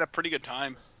had a pretty good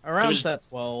time. Around set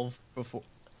 12, before,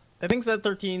 I think set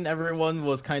 13, everyone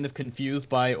was kind of confused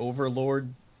by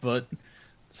Overlord, but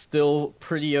still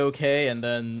pretty okay. And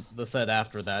then the set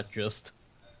after that, just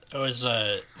it was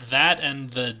that and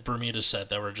the Bermuda set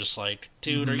that were just like,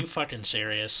 dude, are you fucking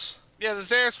serious? Yeah, the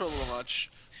Xeris were a little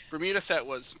much. Bermuda set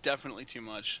was definitely too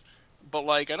much, but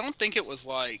like, I don't think it was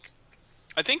like.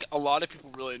 I think a lot of people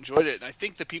really enjoyed it, and I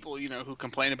think the people who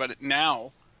complain about it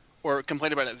now, or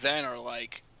complain about it then, are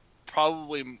like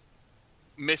probably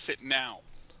miss it now,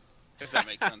 if that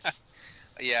makes sense.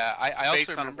 Yeah, I also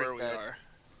based on where we are.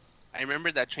 I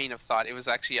remember that train of thought. It was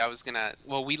actually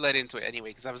we led into it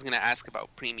anyway because I was gonna ask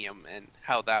about premium and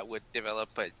how that would develop,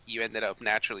 but you ended up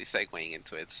naturally segueing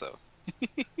into it, so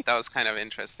that was kind of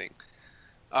interesting.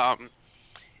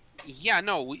 Yeah,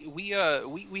 no, we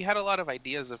had a lot of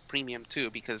ideas of premium too,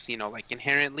 because like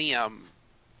inherently,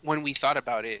 when we thought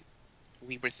about it,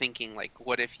 we were thinking like,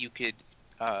 what if you could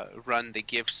run the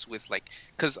gifts with like,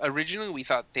 because originally we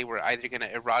thought they were either gonna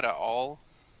errata all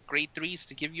grade 3s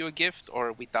to give you a gift,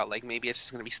 or we thought like maybe it's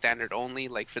just gonna be standard only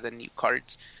like for the new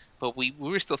cards. But we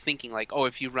were still thinking like, oh,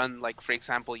 if you run like, for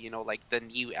example, like the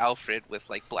new Alfred with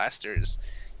like blasters,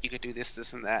 you could do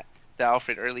this and that. The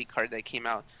Alfred early card that came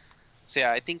out. So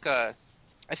yeah, I think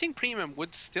premium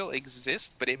would still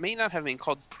exist, but it may not have been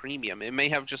called premium. It may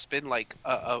have just been like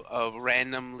a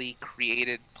randomly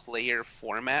created player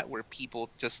format where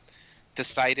people just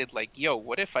decided like, yo,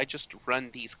 what if I just run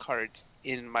these cards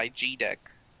in my G deck,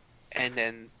 and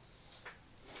then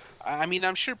I mean,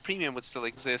 I'm sure premium would still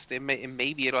exist.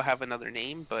 Maybe it'll have another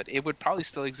name, but it would probably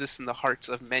still exist in the hearts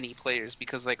of many players,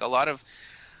 because like a lot of,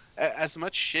 as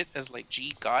much shit as like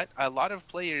G got, a lot of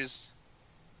players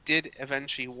did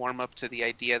eventually warm up to the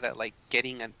idea that like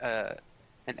getting an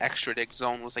extra deck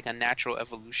zone was like a natural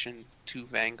evolution to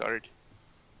Vanguard.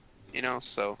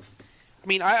 So I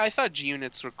mean, I thought G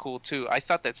units were cool too. I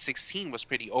thought that 16 was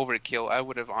pretty overkill. I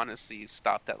would have honestly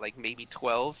stopped at like maybe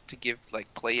 12 to give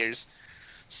like players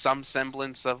some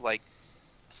semblance of like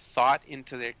thought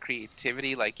into their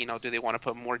creativity. Like, do they want to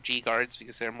put more G guards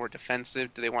because they're more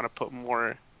defensive? Do they want to put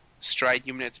more stride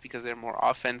units because they're more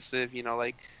offensive?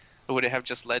 Like, or would it have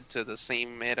just led to the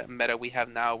same meta we have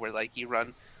now, where like you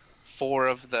run 4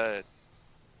 of the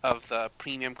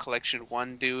premium collection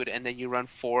 1 dude, and then you run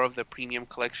 4 of the premium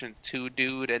collection 2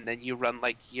 dude, and then you run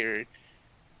like your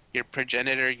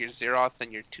progenitor, your Zeroth,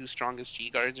 and your 2 strongest G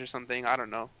guards or something? I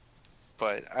don't know.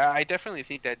 But I definitely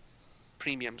think that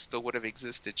premium still would have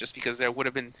existed, just because there would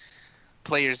have been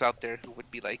players out there who would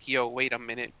be like, yo, wait a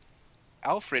minute,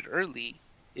 Alfred early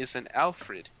is an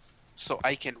Alfred, so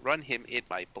I can run him in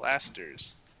my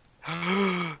blasters.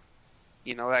 That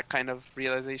kind of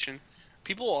realization.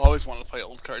 People will always want to play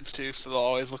old cards too, so they'll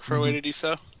always look for a way to do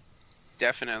so.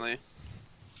 Definitely.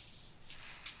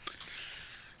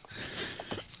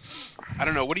 I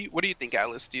don't know. What do you think,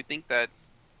 Atlas? Do you think that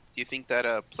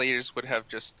players would have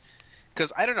just,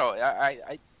 because I don't know.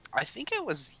 I think it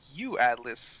was you,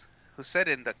 Atlas, who said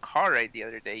in the car ride the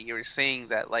other day. You were saying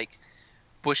that like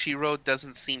Bushiroad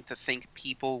doesn't seem to think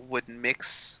people would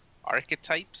mix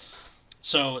archetypes.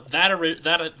 So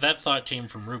that thought came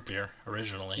from Root Beer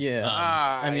originally. Yeah.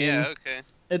 I mean, yeah, okay.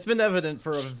 It's been evident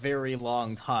for a very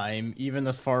long time, even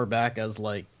as far back as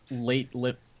like late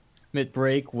Limit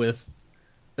Break, with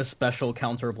a special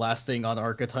counterblasting on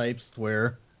archetypes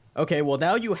where, okay, well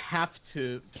now you have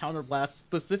to counterblast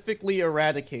specifically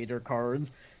Eradicator cards,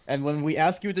 and when we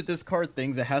ask you to discard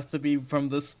things, it has to be from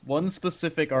this one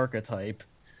specific archetype.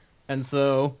 And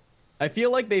so I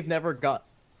feel like they've never got,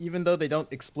 even though they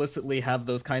don't explicitly have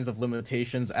those kinds of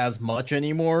limitations as much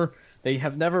anymore, they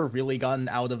have never really gotten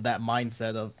out of that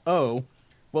mindset of, oh,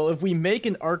 well, if we make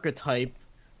an archetype,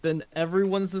 then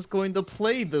everyone's just going to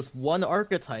play this one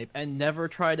archetype and never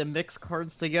try to mix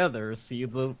cards together. See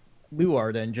the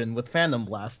Luard engine with Phantom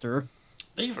Blaster.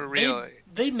 For real.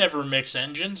 They never mix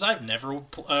engines. I've never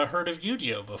heard of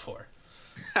Yu-Gi-Oh! Before.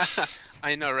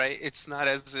 I know, right? It's not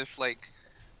as if, like,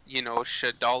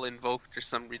 Shaddoll Invoked or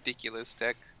some ridiculous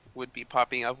deck would be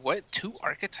popping up. What? 2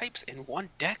 archetypes in one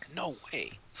deck? No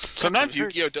way. Sometimes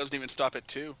Yu-Gi-Oh! Doesn't even stop at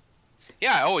 2.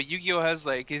 Yeah, Yu-Gi-Oh! Has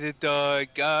like,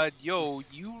 God, yo,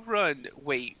 you run,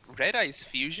 wait, Red Eyes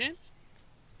Fusion?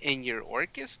 In your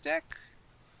Orcus deck?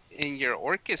 In your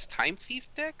Orcus Time Thief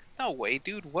deck? No way,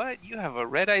 dude, what? You have a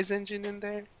Red Eyes engine in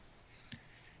there?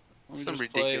 Some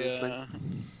ridiculous thing.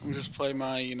 I'm just play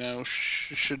my,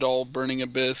 Shaddoll Burning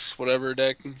Abyss, whatever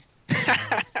deck.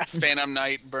 Phantom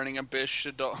Knight, Burning Abyss,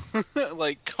 Shaddoll.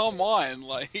 Like, come on,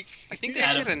 like. I think they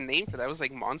actually had a name for that. It was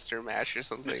like Monster Mash or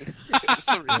something.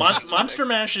 Monster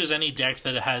Mash is any deck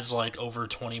that has like over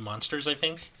 20 monsters, I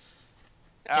think.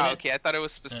 Oh, okay. I thought it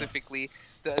was specifically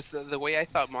the way I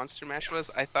thought Monster Mash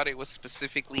was. I thought it was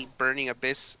specifically Burning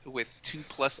Abyss with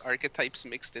 2+ archetypes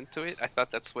mixed into it. I thought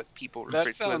that's what people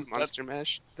refer to as Monster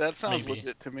Mash. That sounds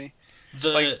legit to me.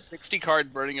 Like 60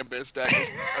 card Burning Abyss deck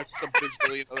with a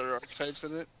bazillion other archetypes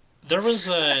in it. There was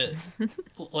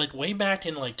like way back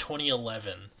in like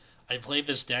 2011, I played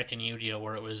this deck in Yu-Gi-Oh!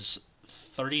 Where it was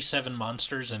 37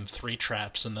 monsters and 3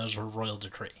 traps, and those were Royal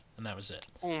Decree, and that was it.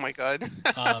 Oh my god.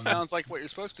 Sounds like what you're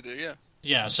supposed to do, yeah.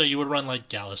 Yeah, so you would run like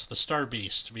Gallus the Star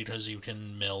Beast, because you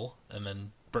can mill and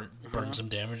then burn some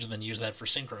damage and then use that for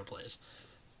synchro plays.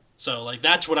 So, like,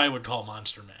 that's what I would call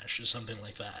Monster Mash, is something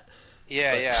like that.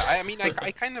 Yeah, yeah. I mean,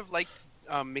 I kind of liked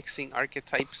mixing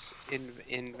archetypes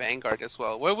in Vanguard as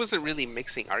well. Well, it wasn't really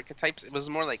mixing archetypes. It was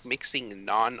more like mixing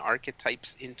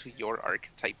non-archetypes into your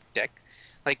archetype deck.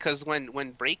 Like, because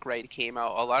when Break Ride came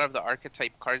out, a lot of the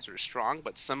archetype cards were strong,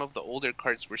 but some of the older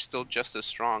cards were still just as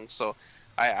strong. So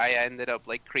I ended up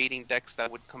like creating decks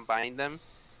that would combine them.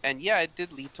 And yeah, it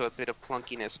did lead to a bit of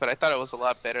clunkiness, but I thought it was a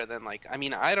lot better than like, I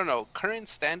mean, I don't know. Current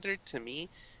Standard to me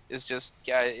is just,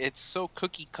 yeah, it's so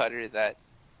cookie cutter that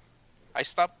I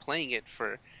stopped playing it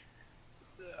for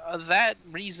that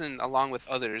reason along with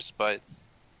others. But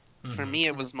for me,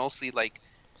 it was mostly like,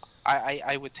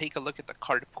 I would take a look at the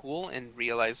card pool and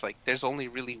realize like there's only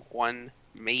really one,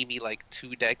 maybe like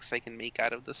two decks I can make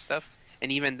out of this stuff.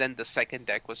 And even then the second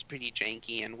deck was pretty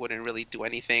janky and wouldn't really do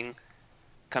anything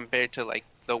compared to like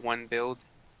the one build.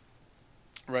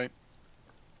 Right.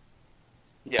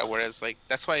 Yeah, whereas like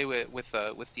that's why with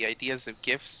the ideas of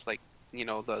gifts, like, you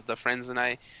know, the friends and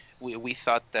I, we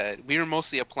thought that we were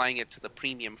mostly applying it to the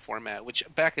premium format, which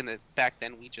back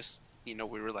then we just, you know,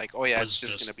 we were like, oh yeah, it's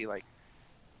just gonna be like,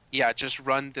 yeah, just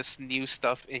run this new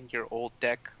stuff in your old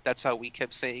deck. That's how we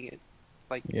kept saying it.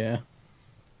 Like, yeah.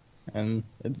 And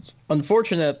it's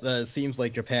unfortunate that it seems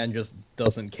like Japan just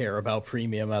doesn't care about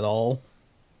premium at all.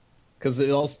 Because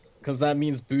that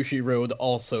means Bushiroad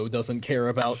also doesn't care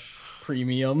about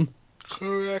premium.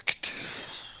 Correct.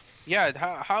 Yeah,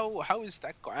 how is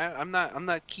that going? I'm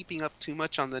not keeping up too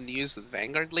much on the news with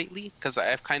Vanguard lately because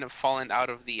I've kind of fallen out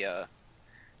of the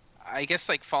I guess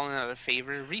like fallen out of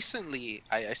favor. Recently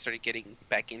I started getting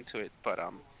back into it, but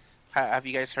have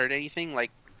you guys heard anything? Like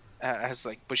has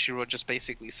like Bushiroad just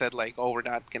basically said like, oh, we're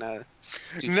not gonna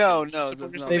No.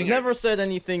 They've never said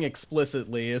anything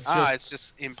explicitly. It's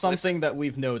just implicit. Something that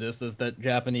we've noticed is that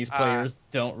Japanese players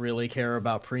don't really care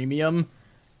about premium.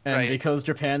 And because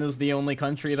Japan is the only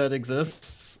country that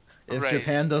exists, if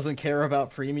Japan doesn't care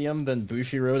about premium, then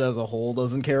Bushiroad as a whole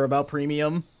doesn't care about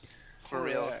premium. For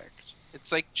real.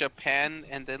 It's like Japan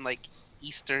and then like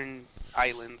Eastern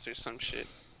Islands or some shit.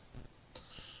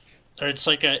 Or it's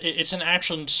like it's an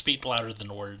actions speak louder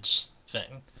than words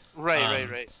thing.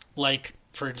 Right. Like,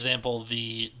 for example,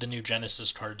 the new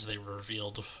Genesis cards they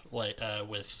revealed, like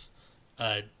with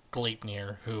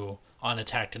Gleipnir, who on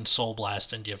attack can Soul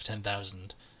Blast and give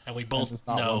 10,000, and we both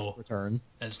know, once per turn.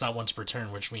 And it's not once per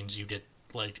turn, which means you get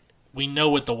like, we know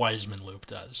what the Wiseman loop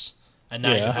does, and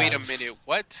now you have... Wait a minute,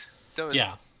 what?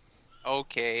 Yeah.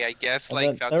 Okay, I guess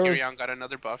like Valkyrion got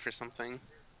another buff or something.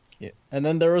 Yeah, and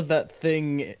then there was that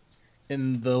thing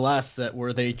in the last set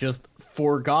where they just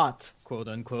forgot, quote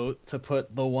unquote, to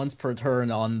put the once per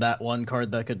turn on that one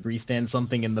card that could restand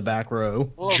something in the back row.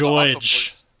 Well,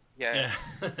 George. Yeah.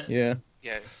 Yeah.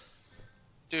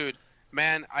 Dude,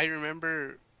 man, I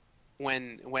remember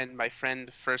when my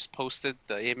friend first posted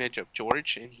the image of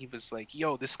George and he was like,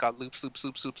 yo, this got loops.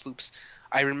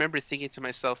 I remember thinking to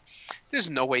myself, there's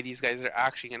no way these guys are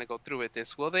actually going to go through with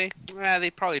this, will they? They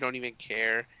probably don't even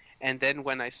care. And then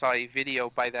when I saw a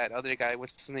video by that other guy,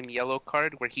 what's his name, Yellow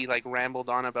Card, where he like rambled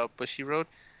on about Bushiroad,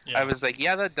 I was like,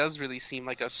 yeah, that does really seem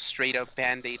like a straight up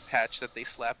Band-Aid patch that they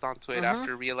slapped onto it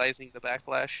after realizing the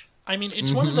backlash. I mean,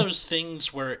 it's one of those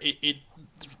things where it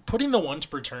putting the once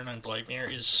per turn on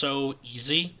Gleipnir is so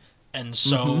easy and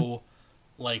so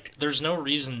like there's no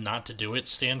reason not to do it.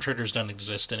 Stand triggers don't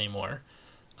exist anymore,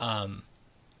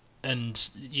 and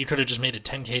you could have just made it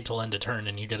 10k to end a turn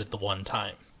and you get it the one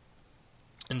time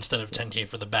instead of 10k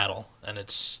for the battle, and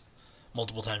it's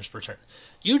multiple times per turn.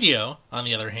 Yu-Gi-Oh, on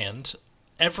the other hand,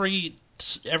 every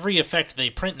effect they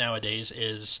print nowadays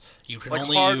is you can like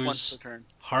only hard use once per turn.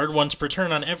 Hard once per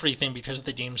turn on everything because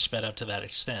the game's sped up to that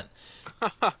extent.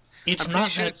 It's I'm not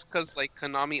pretty sure that... it's because like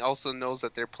Konami also knows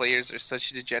that their players are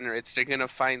such degenerates. They're gonna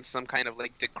find some kind of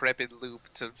like decrepit loop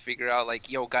to figure out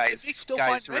like, yo guys,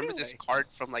 remember this card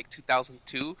from like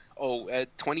 2002? Oh, a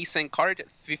 20-cent card,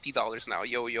 $50 now.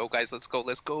 Yo guys, let's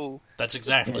go. That's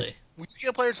exactly.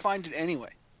 Yu-Gi-Oh players find it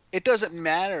anyway. It doesn't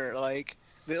matter.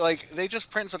 They just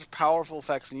print such powerful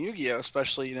effects in Yu-Gi-Oh,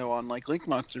 especially on like Link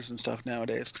Monsters and stuff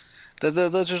nowadays.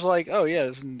 They're just like, oh yeah,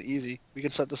 this is easy. We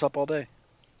can set this up all day.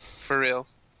 For real.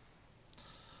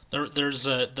 There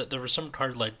was some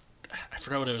card, like, I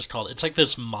forgot what it was called. It's like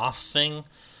this moth thing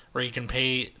where you can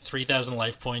pay 3,000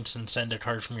 life points and send a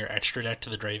card from your extra deck to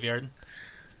the graveyard.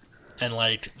 And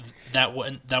like that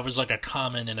was like a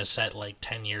common in a set like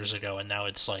 10 years ago, and now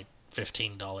it's like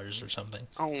 $15 or something.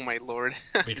 Oh my lord!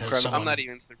 Because I'm not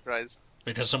even surprised.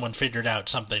 Because someone figured out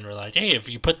something. We're like, hey, if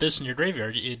you put this in your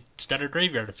graveyard, it's got a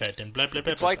graveyard effect, and blah blah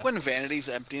blah. It's like when Vanity's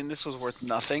Empty and this was worth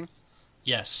nothing.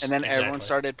 Yes. And then everyone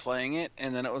started playing it,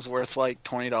 and then it was worth like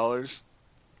 $20.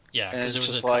 Yeah, and it's it was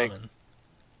just a like common.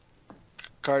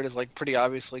 Card is like pretty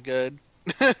obviously good.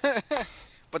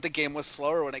 But the game was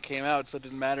slower when it came out, so it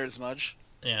didn't matter as much.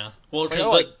 Yeah. Well,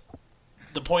 because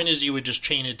the point is you would just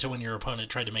chain it to when your opponent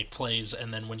tried to make plays,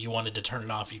 and then when you wanted to turn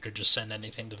it off, you could just send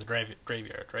anything to the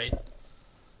graveyard, right?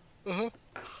 Uh-huh.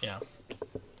 Yeah.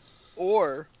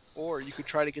 Or you could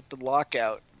try to get the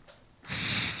lockout.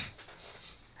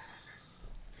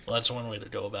 Well, that's one way to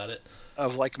go about it.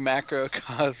 Of like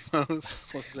Macrocosmos.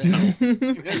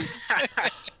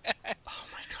 Oh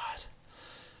my god.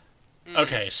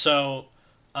 Okay, so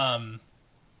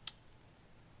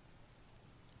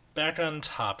back on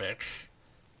topic.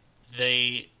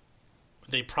 They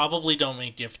probably don't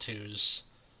make Gift 2s.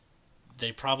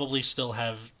 They probably still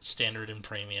have Standard and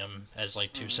Premium as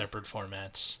like two separate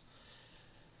formats.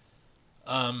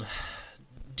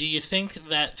 Do you think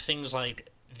that things like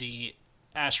the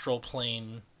Astral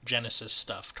Plane Genesis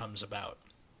stuff comes about?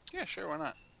 Yeah, sure, why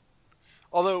not?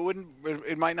 Although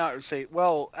it might not say.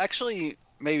 Well, actually,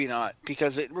 maybe not,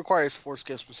 because it requires Force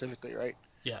Gift specifically, right?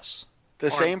 Yes.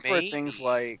 The same for things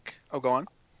like. Oh, go on.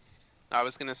 I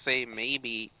was gonna say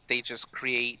maybe they just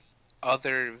create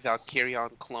other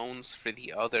Valkyrion clones for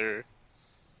the other.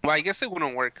 Well, I guess it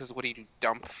wouldn't work because what do you do?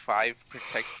 Dump 5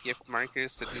 Protect gift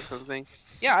markers to do something?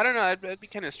 Yeah, I don't know. It'd be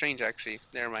kind of strange, actually.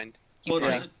 Never mind.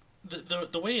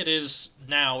 The way it is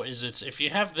now is if you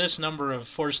have this number of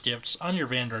Force Gifts on your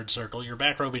Vanguard Circle, your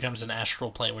back row becomes an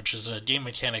Astral Plane, which is a game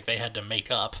mechanic they had to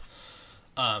make up.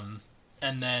 And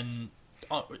then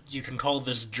you can call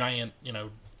this giant,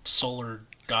 solar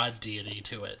god deity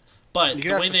to it. But you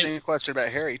can ask the same question about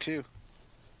Harry too.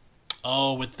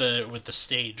 Oh, with the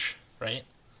stage, right?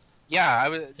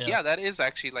 Yeah, yeah, that is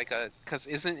actually like because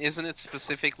isn't it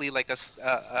specifically like a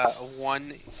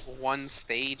one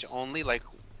stage only? Like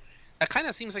that kind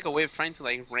of seems like a way of trying to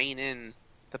like rein in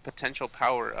the potential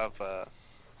power of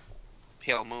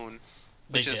Pale Moon,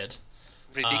 which is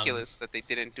ridiculous that they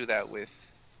didn't do that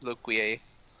with Luquier,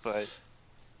 but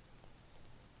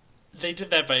they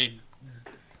did that by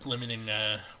limiting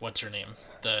what's her name,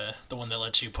 the one that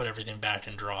lets you put everything back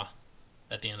and draw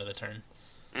at the end of the turn.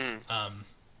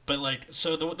 But like,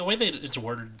 so the way that it's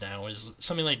worded now is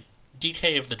something like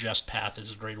DK of the Just Path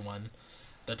is a grade 1.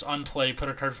 That's on play, put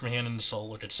a card from hand into soul,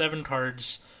 look at 7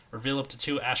 cards, reveal up to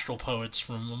 2 Astral Poets,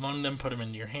 from among them put them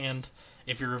into your hand.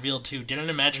 If you're revealed to, get an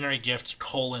imaginary gift,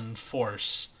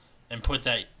 Force, and put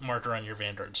that marker on your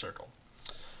Vanguard Circle.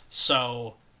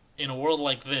 So, in a world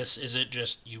like this, is it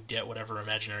just you get whatever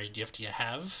imaginary gift you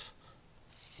have?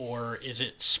 Or is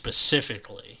it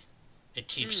specifically, it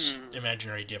keeps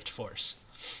imaginary gift Force?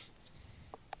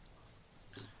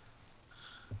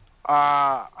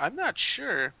 I'm not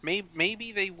sure.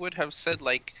 Maybe they would have said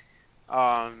like,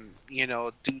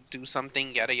 do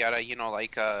something yada yada.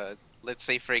 Like let's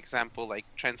say for example like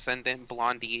Transcendent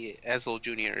Blondie Ezel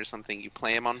Jr. or something. You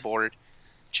play him on board,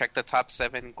 check the top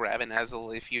 7, grab an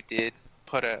Ezel. If you did,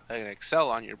 put an Excel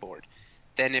on your board.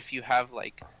 Then if you have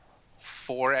like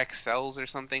 4 Excels or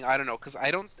something, I don't know, because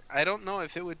I don't know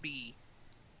if it would be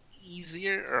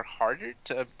easier or harder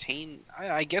to obtain.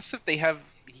 I guess if they have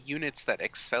units that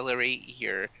accelerate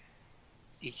your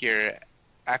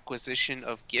acquisition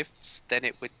of gifts, then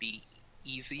it would be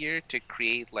easier to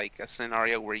create like a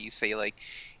scenario where you say like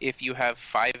if you have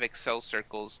 5 Excel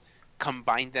circles,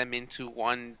 combine them into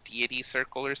one deity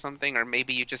circle or something, or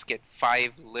maybe you just get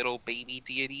 5 little baby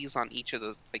deities on each of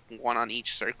those, like one on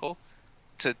each circle,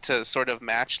 to sort of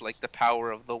match like the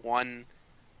power of the one.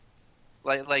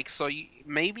 Like so you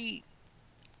maybe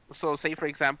so say for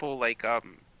example like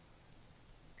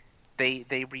they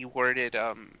reworded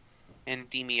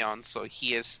Endymion, so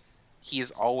he is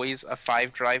always a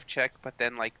 5 drive check, but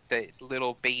then like the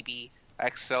little baby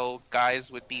Excel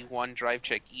guys would be 1 drive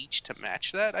check each to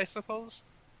match that, I suppose.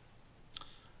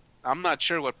 I'm not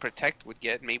sure what Protect would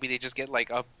get. Maybe they just get like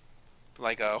a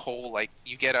whole, like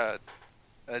you get a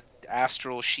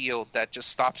astral shield that just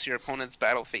stops your opponent's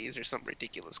battle phase or some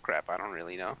ridiculous crap. I don't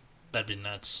really know. That'd be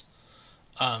nuts.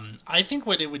 I think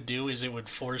what it would do is it would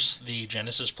force the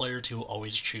Genesis player to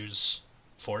always choose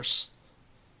Force.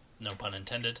 No pun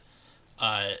intended.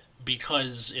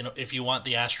 Because if you want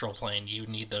the Astral Plane, you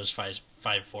need those 5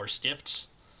 Force gifts.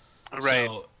 Right.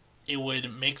 So it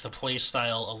would make the play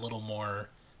style a little more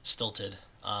stilted,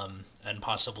 and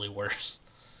possibly worse.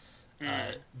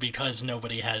 Because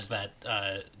nobody has that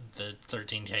the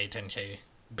 13k, 10k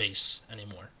base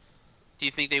anymore. Do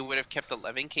you think they would have kept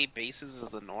 11k bases as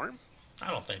the norm? I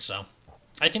don't think so.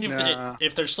 I think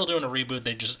if they're still doing a reboot,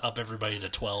 they just up everybody to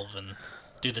 12 and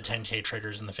do the 10k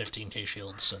traders and the 15k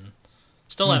shields and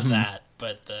still have that,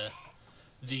 but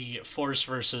the Force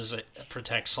versus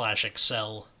Protect /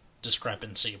 Excel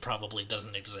discrepancy probably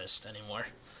doesn't exist anymore.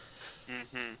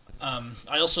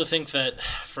 I also think that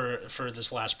for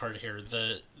this last part here,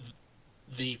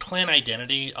 the clan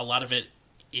identity, a lot of it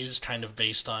is kind of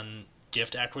based on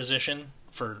gift acquisition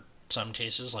for some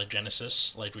cases, like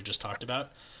Genesis, like we just talked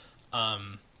about.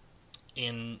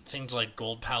 In things like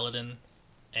Gold Paladin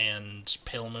and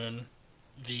Pale Moon,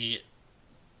 the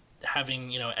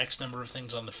having X number of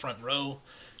things on the front row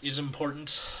is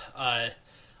important. I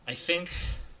think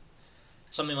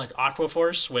something like Aqua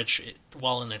Force, which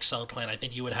while in Excel clan, I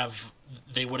think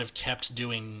they would have kept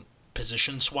doing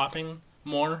position swapping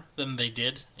more than they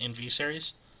did in V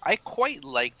Series. I quite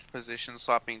liked position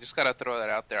swapping. Just gotta throw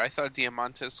that out there. I thought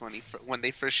Diamantis when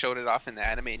they first showed it off in the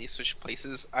anime and he switched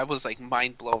places, I was like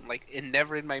mind blown. Like it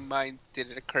never in my mind did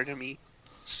it occur to me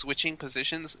switching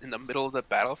positions in the middle of the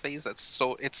battle phase. It's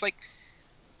like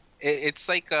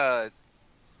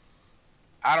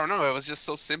I don't know. It was just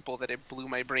so simple that it blew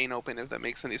my brain open. If that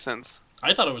makes any sense.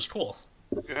 I thought it was cool.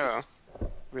 Yeah, it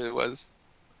really was.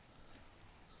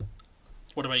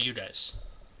 What about you guys?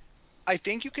 I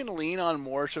think you can lean on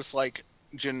more just I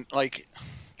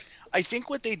think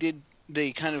what they did,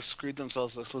 they kind of screwed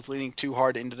themselves with was leaning too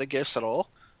hard into the gifts at all.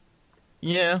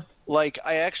 Yeah. Like,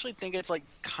 I actually think it's,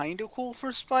 kind of cool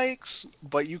for spikes,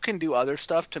 but you can do other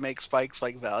stuff to make spikes,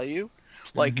 value.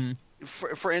 Like,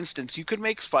 for instance, you could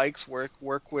make spikes work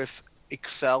with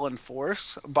Excel and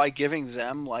Force by giving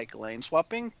them, lane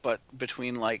swapping, but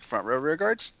between, front row rear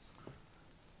guards.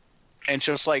 And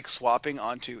just swapping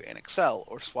onto an Excel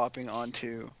or swapping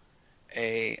onto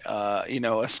a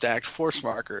stacked Force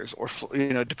markers or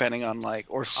depending on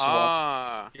or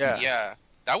swap. Yeah,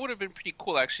 that would have been pretty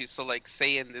cool actually. So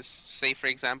say for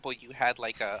example you had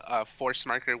a Force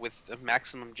marker with a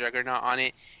maximum Juggernaut on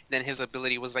it, then his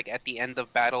ability was at the end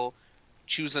of battle,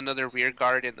 choose another rear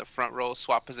guard in the front row,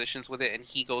 swap positions with it, and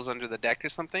he goes under the deck or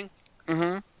something.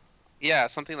 Yeah,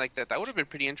 something like that. That would have been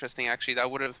pretty interesting actually.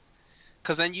 That would have.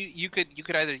 Because then you could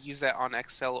either use that on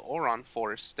Excel or on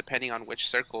Force, depending on which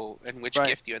circle and which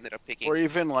gift you ended up picking. Or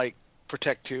even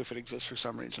Protect 2 if it exists for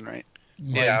some reason, right?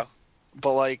 Yeah.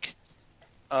 But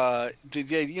the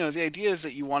idea is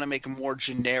that you want to make a more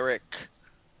generic,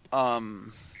 more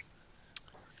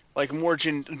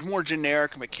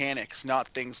generic mechanics, not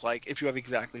things like if you have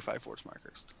exactly 5 Force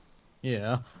markers.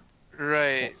 Yeah.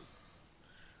 Right.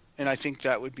 And I think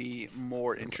that would be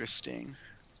more interesting.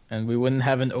 And we wouldn't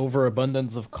have an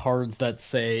overabundance of cards that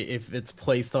say if it's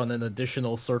placed on an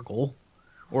additional circle,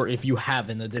 or if you have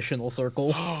an additional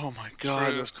circle. Oh my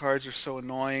god, those cards are so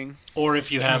annoying. Or if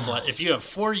you have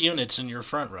 4 units in your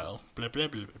front row. Blah blah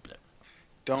blah blah blah.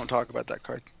 Don't talk about that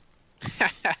card.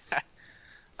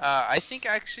 I think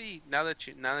actually now that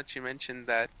you mentioned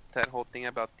that whole thing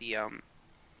about the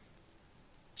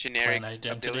generic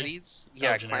abilities,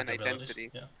 clan identity.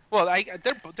 Yeah. Well,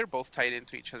 they're both tied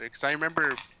into each other because I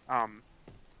remember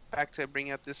back to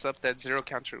bringing this up that Zero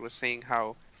Counter was saying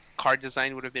how card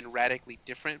design would have been radically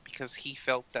different because he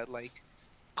felt that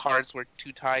cards were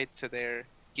too tied to their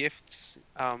gifts.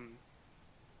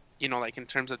 In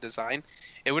terms of design,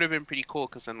 it would have been pretty cool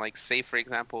because then say for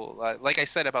example, like I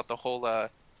said about the whole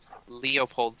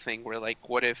Leopold thing, where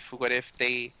what if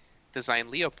they design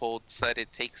Leopold so that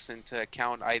it takes into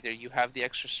account either you have the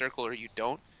extra circle or you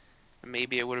don't.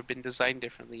 Maybe it would have been designed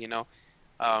differently,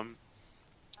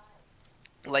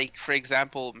 for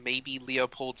example, maybe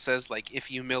Leopold says if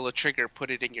you mill a trigger,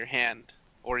 put it in your hand,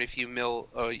 or if you mill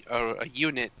a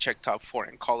unit, check top 4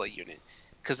 and call a unit,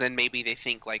 because then maybe they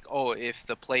think if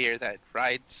the player that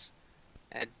rides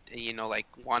and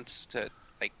wants to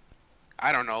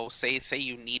I don't know, say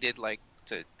you needed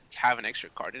to have an extra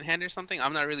card in hand or something.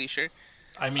 I'm not really sure.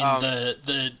 I mean,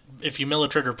 the if you mill a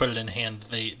trigger, put it in hand.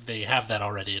 They have that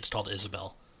already. It's called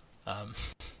Isabel.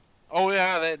 Oh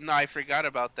yeah, I forgot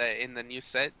about that in the new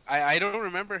set. I don't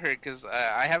remember her because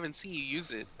I haven't seen you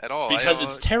use it at all. Because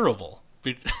it's terrible.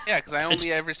 Yeah, because I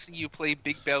only ever see you play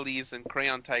Big Bellies and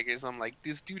Crayon Tigers. I'm like,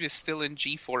 this dude is still in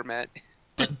G format.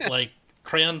 But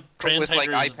Crayon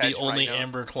Tiger is the only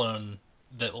Amber clone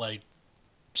that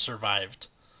survived.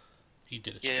 He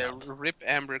did it. Yeah, rip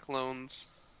Amber clones.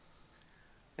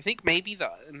 I think maybe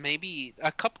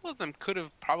a couple of them could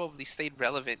have probably stayed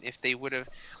relevant if they would have.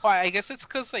 Well, I guess it's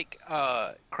because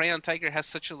Crayon Tiger has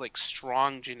such a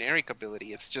strong generic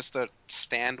ability. It's just a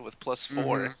stand with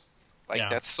 +4.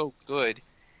 That's so good.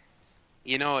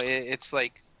 It's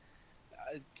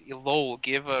lol.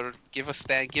 Give a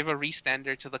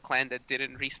restander to the clan that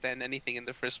didn't restand anything in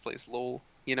the first place. Lol.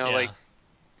 I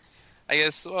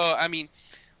guess. Well, I mean,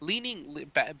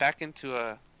 leaning back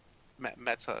into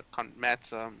Matt's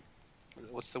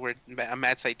what's the word?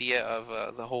 Matt's idea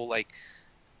of the whole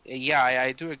Yeah,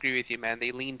 I do agree with you, man.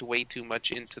 They leaned way too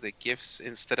much into the gifts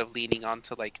instead of leaning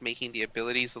onto like making the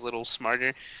abilities a little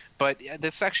smarter. But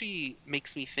this actually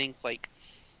makes me think like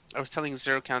I was telling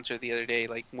Zero Counter the other day,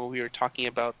 like when we were talking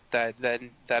about that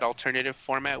alternative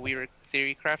format we were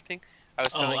theory crafting. I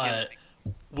was telling him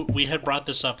we had brought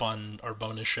this up on our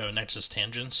bonus show Nexus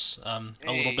Tangents a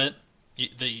little bit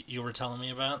that you were telling me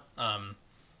about.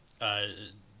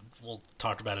 We'll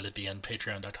talk about it at the end.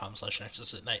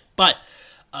 Patreon.com/Nexus at night. But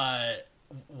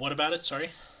what about it? Sorry.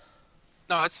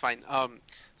 No, it's fine.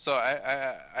 So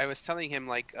I was telling him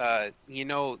like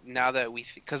now that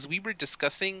because we were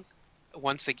discussing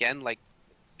once again like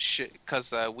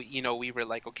because we were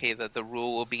like, okay, the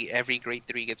rule will be every grade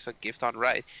 3 gets a gift on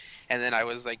ride, and then I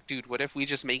was like, dude, what if we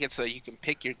just make it so you can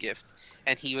pick your gift?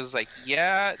 And he was like,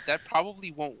 yeah, that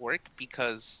probably won't work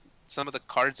because some of the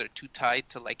cards are too tied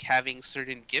to like having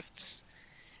certain gifts.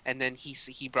 And then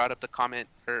he brought up the comment,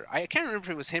 or I can't remember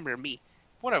if it was him or me.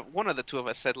 One of the two of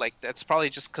us said like that's probably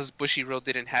just because Bushiroad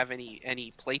didn't have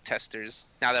any play testers.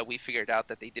 Now that we figured out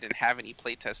that they didn't have any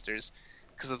play testers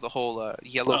because of the whole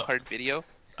yellow card video.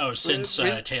 Oh, since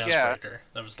Chaos Breaker,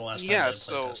 that was the last time they had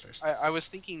play testers. I was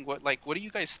thinking, what do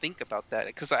you guys think about that?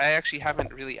 Because I actually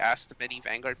haven't really asked many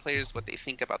Vanguard players what they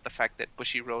think about the fact that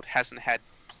Bushiroad hasn't had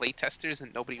play testers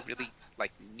and nobody really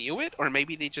like knew it, or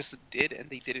maybe they just did and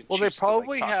they didn't. Well, they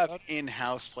probably have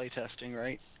in-house play testing,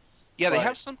 right? Yeah, they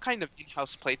have some kind of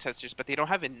in-house play testers, but they don't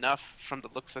have enough from the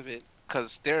looks of it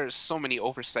because there's so many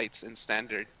oversights in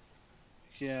Standard.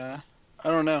 Yeah, I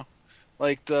don't know.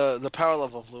 Like the power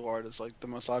level of Luard is like the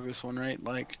most obvious one, right?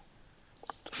 Like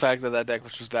the fact that deck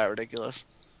was just that ridiculous.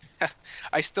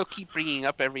 I still keep bringing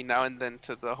up every now and then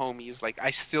to the homies, like,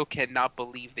 I still cannot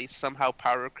believe they somehow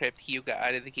power crept Hyuga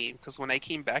out of the game, because when I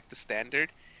came back to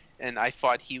Standard and I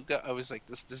fought Hyuga, I was like,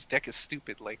 this deck is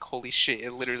stupid, like, holy shit,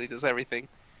 it literally does everything.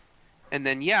 And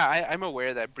then, yeah, I'm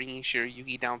aware that bringing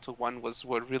Shiryugi down to 1 was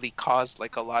what really caused,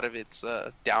 like, a lot of its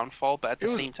downfall, but at the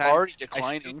same time, I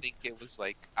still think it was,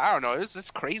 like, I don't know,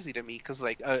 it's crazy to me, because,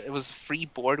 like, it was free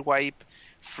board wipe,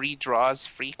 free draws,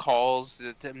 free calls,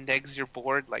 it negs your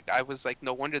board, like, I was like,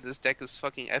 no wonder this deck is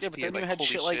fucking S tier, but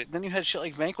then you had shit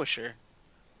like Vanquisher.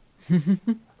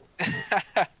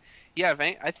 Yeah,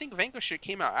 I think Vanquisher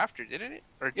came out after, didn't it?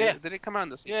 Or did it come out in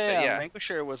the same set? Yeah,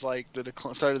 Vanquisher was like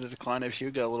started the decline of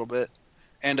Hyuga a little bit,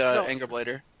 and Anger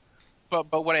Blader.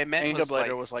 But what I meant was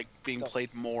Blader was like being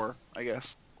played more, I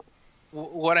guess.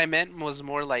 What I meant was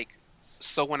more like,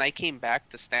 so when I came back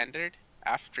to Standard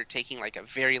after taking like a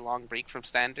very long break from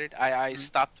Standard, I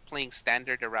stopped playing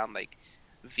Standard around like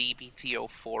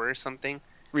VBT04 or something.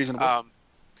 Reasonable.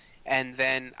 And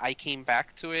then I came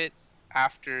back to it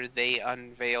after they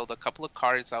unveiled a couple of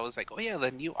cards. I was like, oh yeah,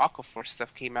 the new Aquaforce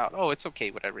stuff came out. Oh, it's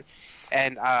okay, whatever.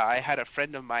 And I had a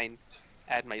friend of mine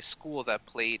at my school that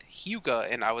played Hyuga,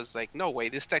 and I was like, no way,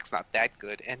 this deck's not that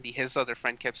good. And his other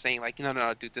friend kept saying like,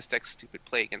 no, dude, this deck's stupid,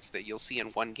 play against it, you'll see in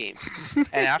one game.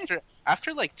 And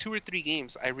after like 2 or 3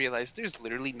 games, I realized there's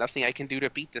literally nothing I can do to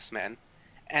beat this man.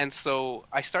 And so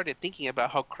I started thinking about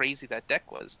how crazy that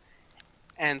deck was.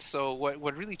 And so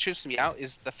what really trips me out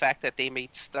is the fact that they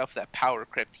made stuff that power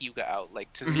crept Hyuga out.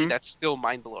 Like, to me, that's still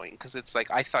mind-blowing, because it's like,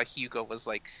 I thought Hyuga was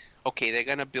like, okay, they're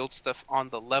going to build stuff on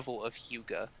the level of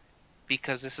Hyuga,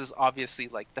 because this is obviously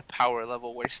like the power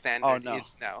level where Standard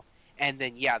is now. And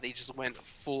then, yeah, they just went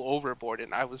full overboard,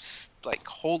 and I was like,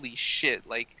 holy shit.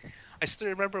 Like, I still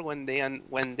remember when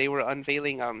they were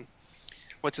unveiling,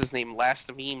 what's his name, Last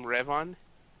Meme Revon.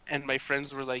 And my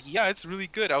friends were like, yeah, it's really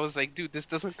good. I was like, dude, this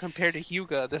doesn't compare to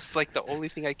Hyuga. That's like the only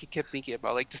thing I kept thinking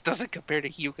about. Like, this doesn't compare to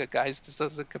Hyuga, guys. This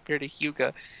doesn't compare to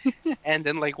Hyuga. And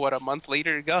then, like, what, a month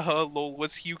later, lol,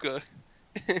 what's Hyuga?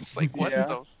 It's like, what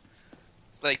the...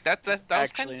 Like, that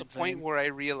was kind of the point where I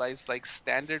realized, like,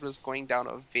 Standard was going down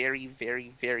a very,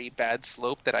 very, very bad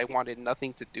slope that I wanted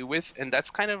nothing to do with. And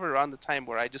that's kind of around the time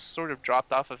where I just sort of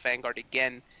dropped off of Vanguard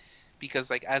again. Because,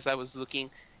 like, as I was looking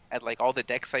at like all the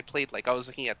decks I played, like I was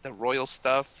looking at the Royal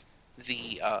stuff,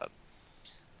 the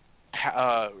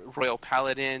Royal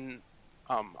Paladin,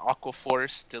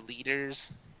 Aquaforce,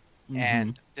 Deleters,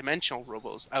 and Dimensional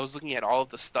Robos. I was looking at all of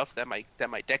the stuff that my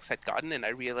decks had gotten, and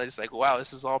I realized like, wow,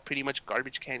 this is all pretty much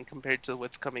garbage can compared to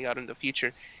what's coming out in the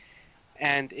future.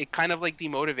 And it kind of like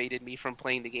demotivated me from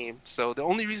playing the game. So the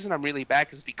only reason I'm really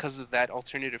back is because of that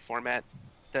alternative format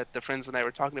that the friends and I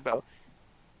were talking about.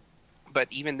 But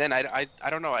even then, I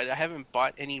don't know. I haven't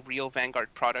bought any real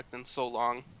Vanguard product in so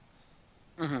long.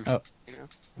 You know?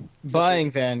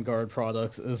 Buying Vanguard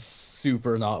products is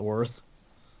super not worth.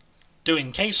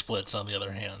 Doing K-splits, on the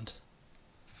other hand.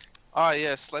 Ah,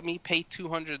 yes. Let me pay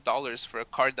 $200 for a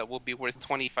card that will be worth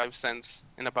 25 cents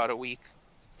in about a week.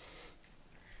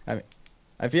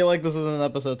 I feel like this is an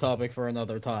episode topic for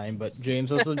another time, but James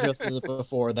has suggested it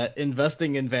before that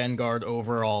investing in Vanguard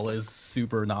overall is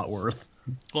super not worth.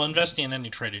 Well, investing in any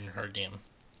trading card game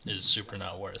is super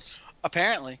not worth.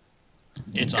 Apparently.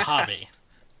 It's a hobby.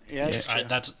 Yeah, that's true.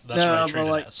 That's what I treat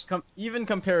it as. Even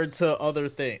compared to other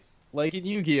things, like in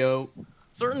Yu-Gi-Oh,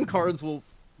 certain cards will,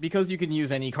 because you can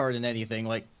use any card in anything,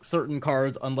 like certain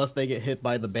cards, unless they get hit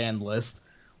by the ban list,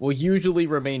 will usually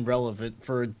remain relevant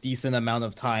for a decent amount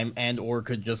of time and or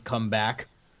could just come back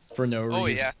for no reason. Oh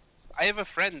yeah. I have a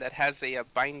friend that has a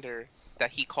binder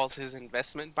that he calls his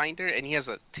investment binder, and he has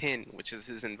a tin, which is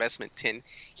his investment tin.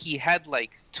 He had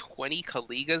like 20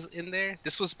 Kaligas in there.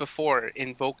 This was before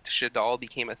Invoked Shaddoll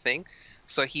became a thing.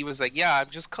 So he was like, yeah,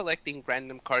 I'm just collecting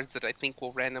random cards that I think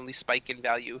will randomly spike in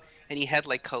value. And he had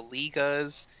like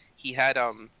Kaligas. He had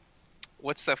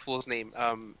what's that fool's name?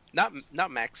 Not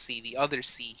Max C, the other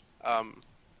C. Fuck,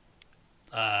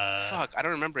 I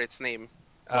don't remember its name.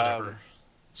 Whatever.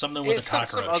 Something with a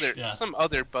cockroach. Some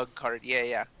other bug card.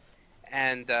 Yeah.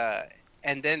 And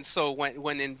then so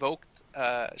when Invoked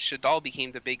Shaddoll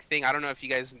became the big thing, I don't know if you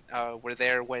guys were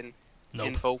there when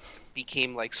Invoked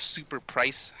became like super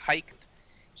price hiked.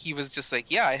 He was just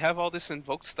like, yeah, I have all this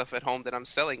Invoked stuff at home that I'm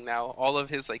selling now. All of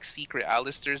his like secret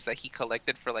Alistairs that he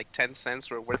collected for like 10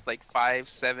 cents were worth like 5,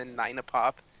 7, 9 a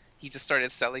pop. He just started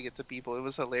selling it to people. It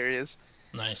was hilarious.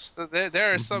 Nice. So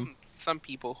there are some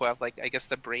people who have like, I guess,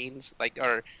 the brains, like,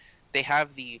 or they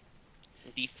have the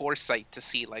foresight to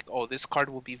see like, oh, this card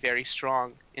will be very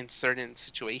strong in certain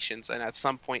situations, and at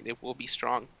some point it will be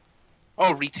strong.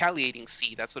 Oh, Retaliating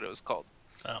C, that's what it was called.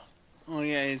 Oh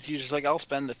yeah, it's just like, I'll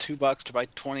spend the $2 to buy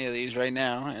 20 of these right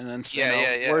now, and then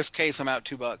worst case I'm out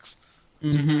 $2.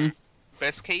 Mm-hmm.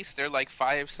 Best case they're like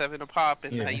 5, 7 a pop,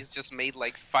 and he's just made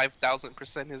like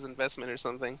 5,000% his investment or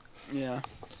something. Yeah.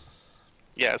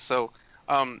 So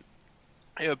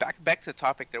back to the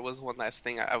topic. There was one last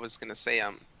thing I was gonna say.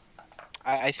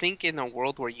 I think in a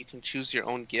world where you can choose your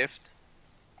own gift,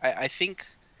 I think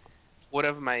one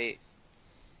of my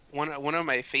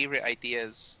favorite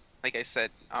ideas, like I said,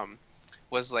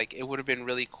 was like, it would have been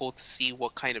really cool to see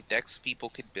what kind of decks people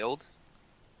could build.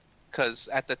 Because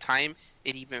at the time,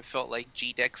 it even felt like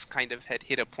G decks kind of had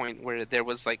hit a point where there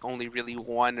was like only really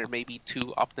 1 or maybe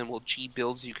 2 optimal G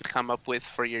builds you could come up with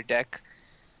for your deck.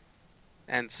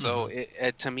 And so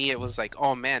to me, it was like,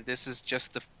 oh man, this is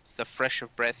just the fresh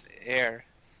of breath air.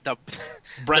 The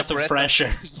breath of fresh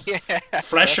air. Yeah.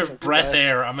 Fresh of breath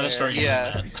air. I'm going to start using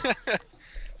that.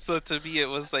 So to me, it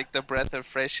was like the breath of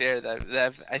fresh air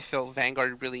that I felt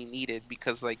Vanguard really needed,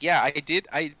 because like, yeah,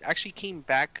 I actually came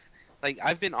back, like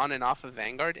I've been on and off of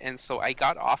Vanguard, and so I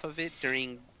got off of it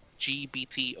during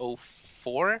GBT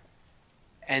 04,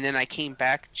 and then I came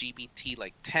back GBT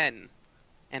like 10,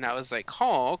 and I was like,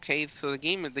 oh, okay, so the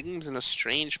game's in a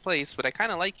strange place, but I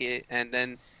kind of like it. And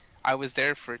then I was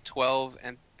there for 12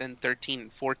 and then 13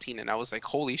 and 14, and I was like,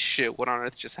 holy shit, what on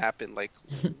earth just happened? Like,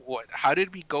 what? How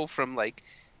did we go from like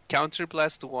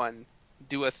Counterblast 1,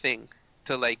 do a thing,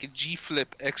 to like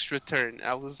G-flip extra turn?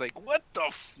 I was like, what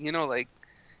the like,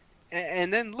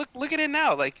 and then look at it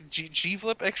now, like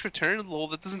G-flip extra turn, lol,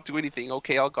 that doesn't do anything.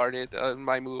 Okay, I'll guard it,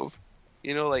 my move.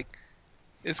 Like,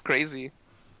 it's crazy.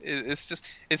 It's just,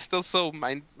 it's still so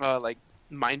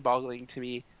mind-boggling to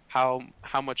me how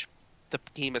much the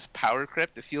game is power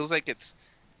crept. It feels like it's,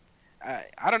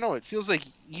 I don't know, it feels like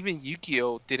even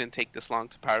Yu-Gi-Oh didn't take this long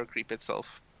to power creep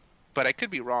itself. But I could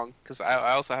be wrong, because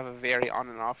I also have a very on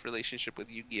and off relationship with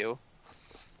Yu-Gi-Oh.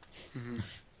 Mm-hmm.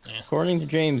 Yeah. According to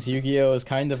James, Yu-Gi-Oh is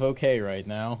kind of okay right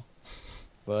now,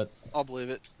 but I'll believe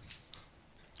it.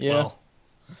 Yeah, well,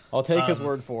 I'll take his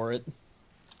word for it.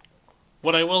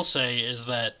 What I will say is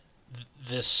that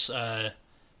this,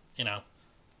 in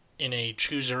a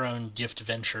choose-your-own gift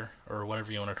venture, or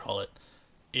whatever you want to call it,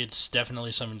 it's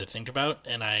definitely something to think about,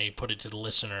 and I put it to the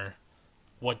listener,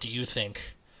 what do you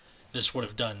think this would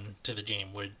have done to the game?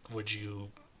 Would you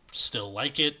still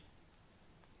like it?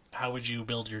 How would you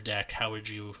build your deck? How would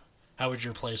your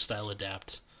playstyle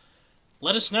adapt?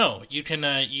 Let us know. You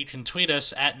can tweet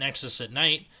us at Nexus at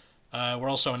Night. We're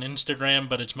also on Instagram,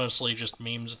 but it's mostly just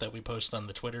memes that we post on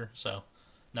the Twitter, so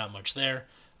not much there.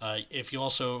 If you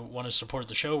also want to support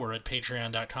the show, we're at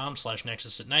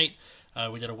patreon.com/Nexus at Night.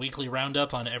 We did a weekly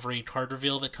roundup on every card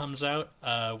reveal that comes out.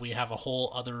 We have a whole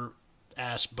other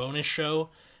ass bonus show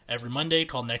every Monday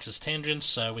called Nexus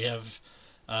Tangents. We have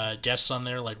guests on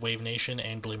there like Wave Nation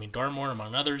and Gleaming Darmore,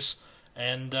 among others,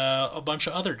 and a bunch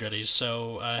of other goodies.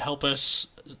 So help us,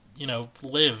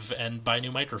 live and buy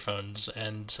new microphones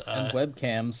and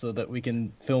webcams so that we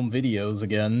can film videos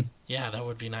again. Yeah, that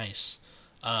would be nice.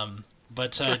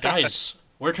 But guys,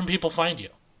 where can people find you?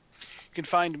 You can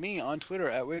find me on Twitter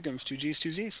at Wiggums,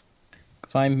 2Gs.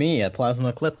 Find me at Plasma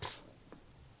Eclipse.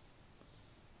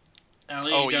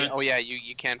 Allie,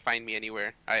 you can't find me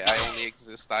anywhere. I only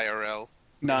exist IRL.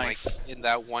 Nice. In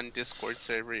that one Discord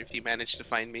server, if you manage to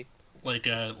find me. Like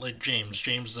James.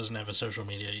 James doesn't have a social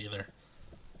media either.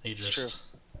 He just... True.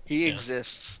 He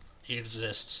exists. He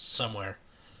exists somewhere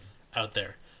out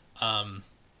there.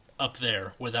 Up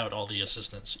there without all the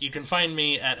assistance. You can find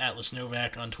me at Atlas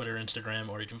Novak on Twitter, Instagram,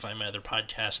 or you can find my other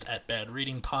podcast at Bad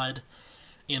Reading Pod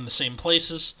in the same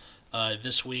places.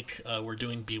 This week we're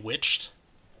doing Bewitched.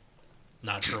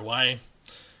 Not sure why.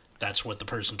 That's what the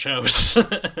person chose.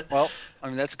 Well, I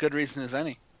mean, that's a good reason as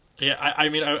any. Yeah, I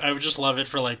mean, I would just love it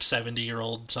for like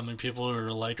 70-year-old something people who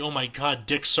are like, oh my god,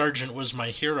 Dick Sargent was my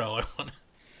hero.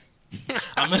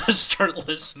 I'm gonna start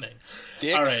listening.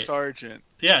 Dick All right. Sargent.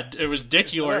 Yeah, it was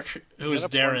Dick York who was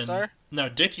Darren. Star? No,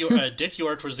 Dick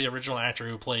York was the original actor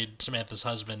who played Samantha's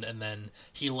husband, and then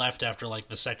he left after like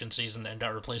the second season and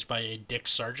got replaced by a Dick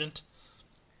Sargent.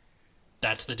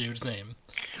 That's the dude's name.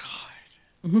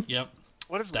 God. Yep.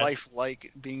 What is life like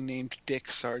being named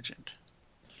Dick Sargent?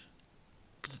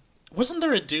 Wasn't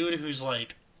there a dude who's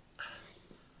like...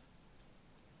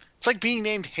 It's like being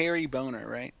named Harry Boner,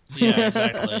 right? Yeah,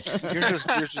 exactly.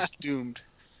 You're just doomed.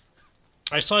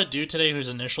 I saw a dude today whose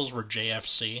initials were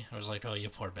JFC. I was like, oh, you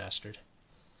poor bastard.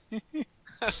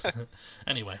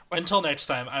 Anyway, until next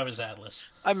time, I was Atlas.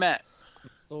 I'm Matt.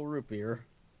 Still root beer.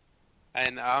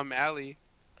 And I'm Allie.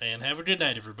 And have a good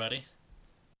night, everybody.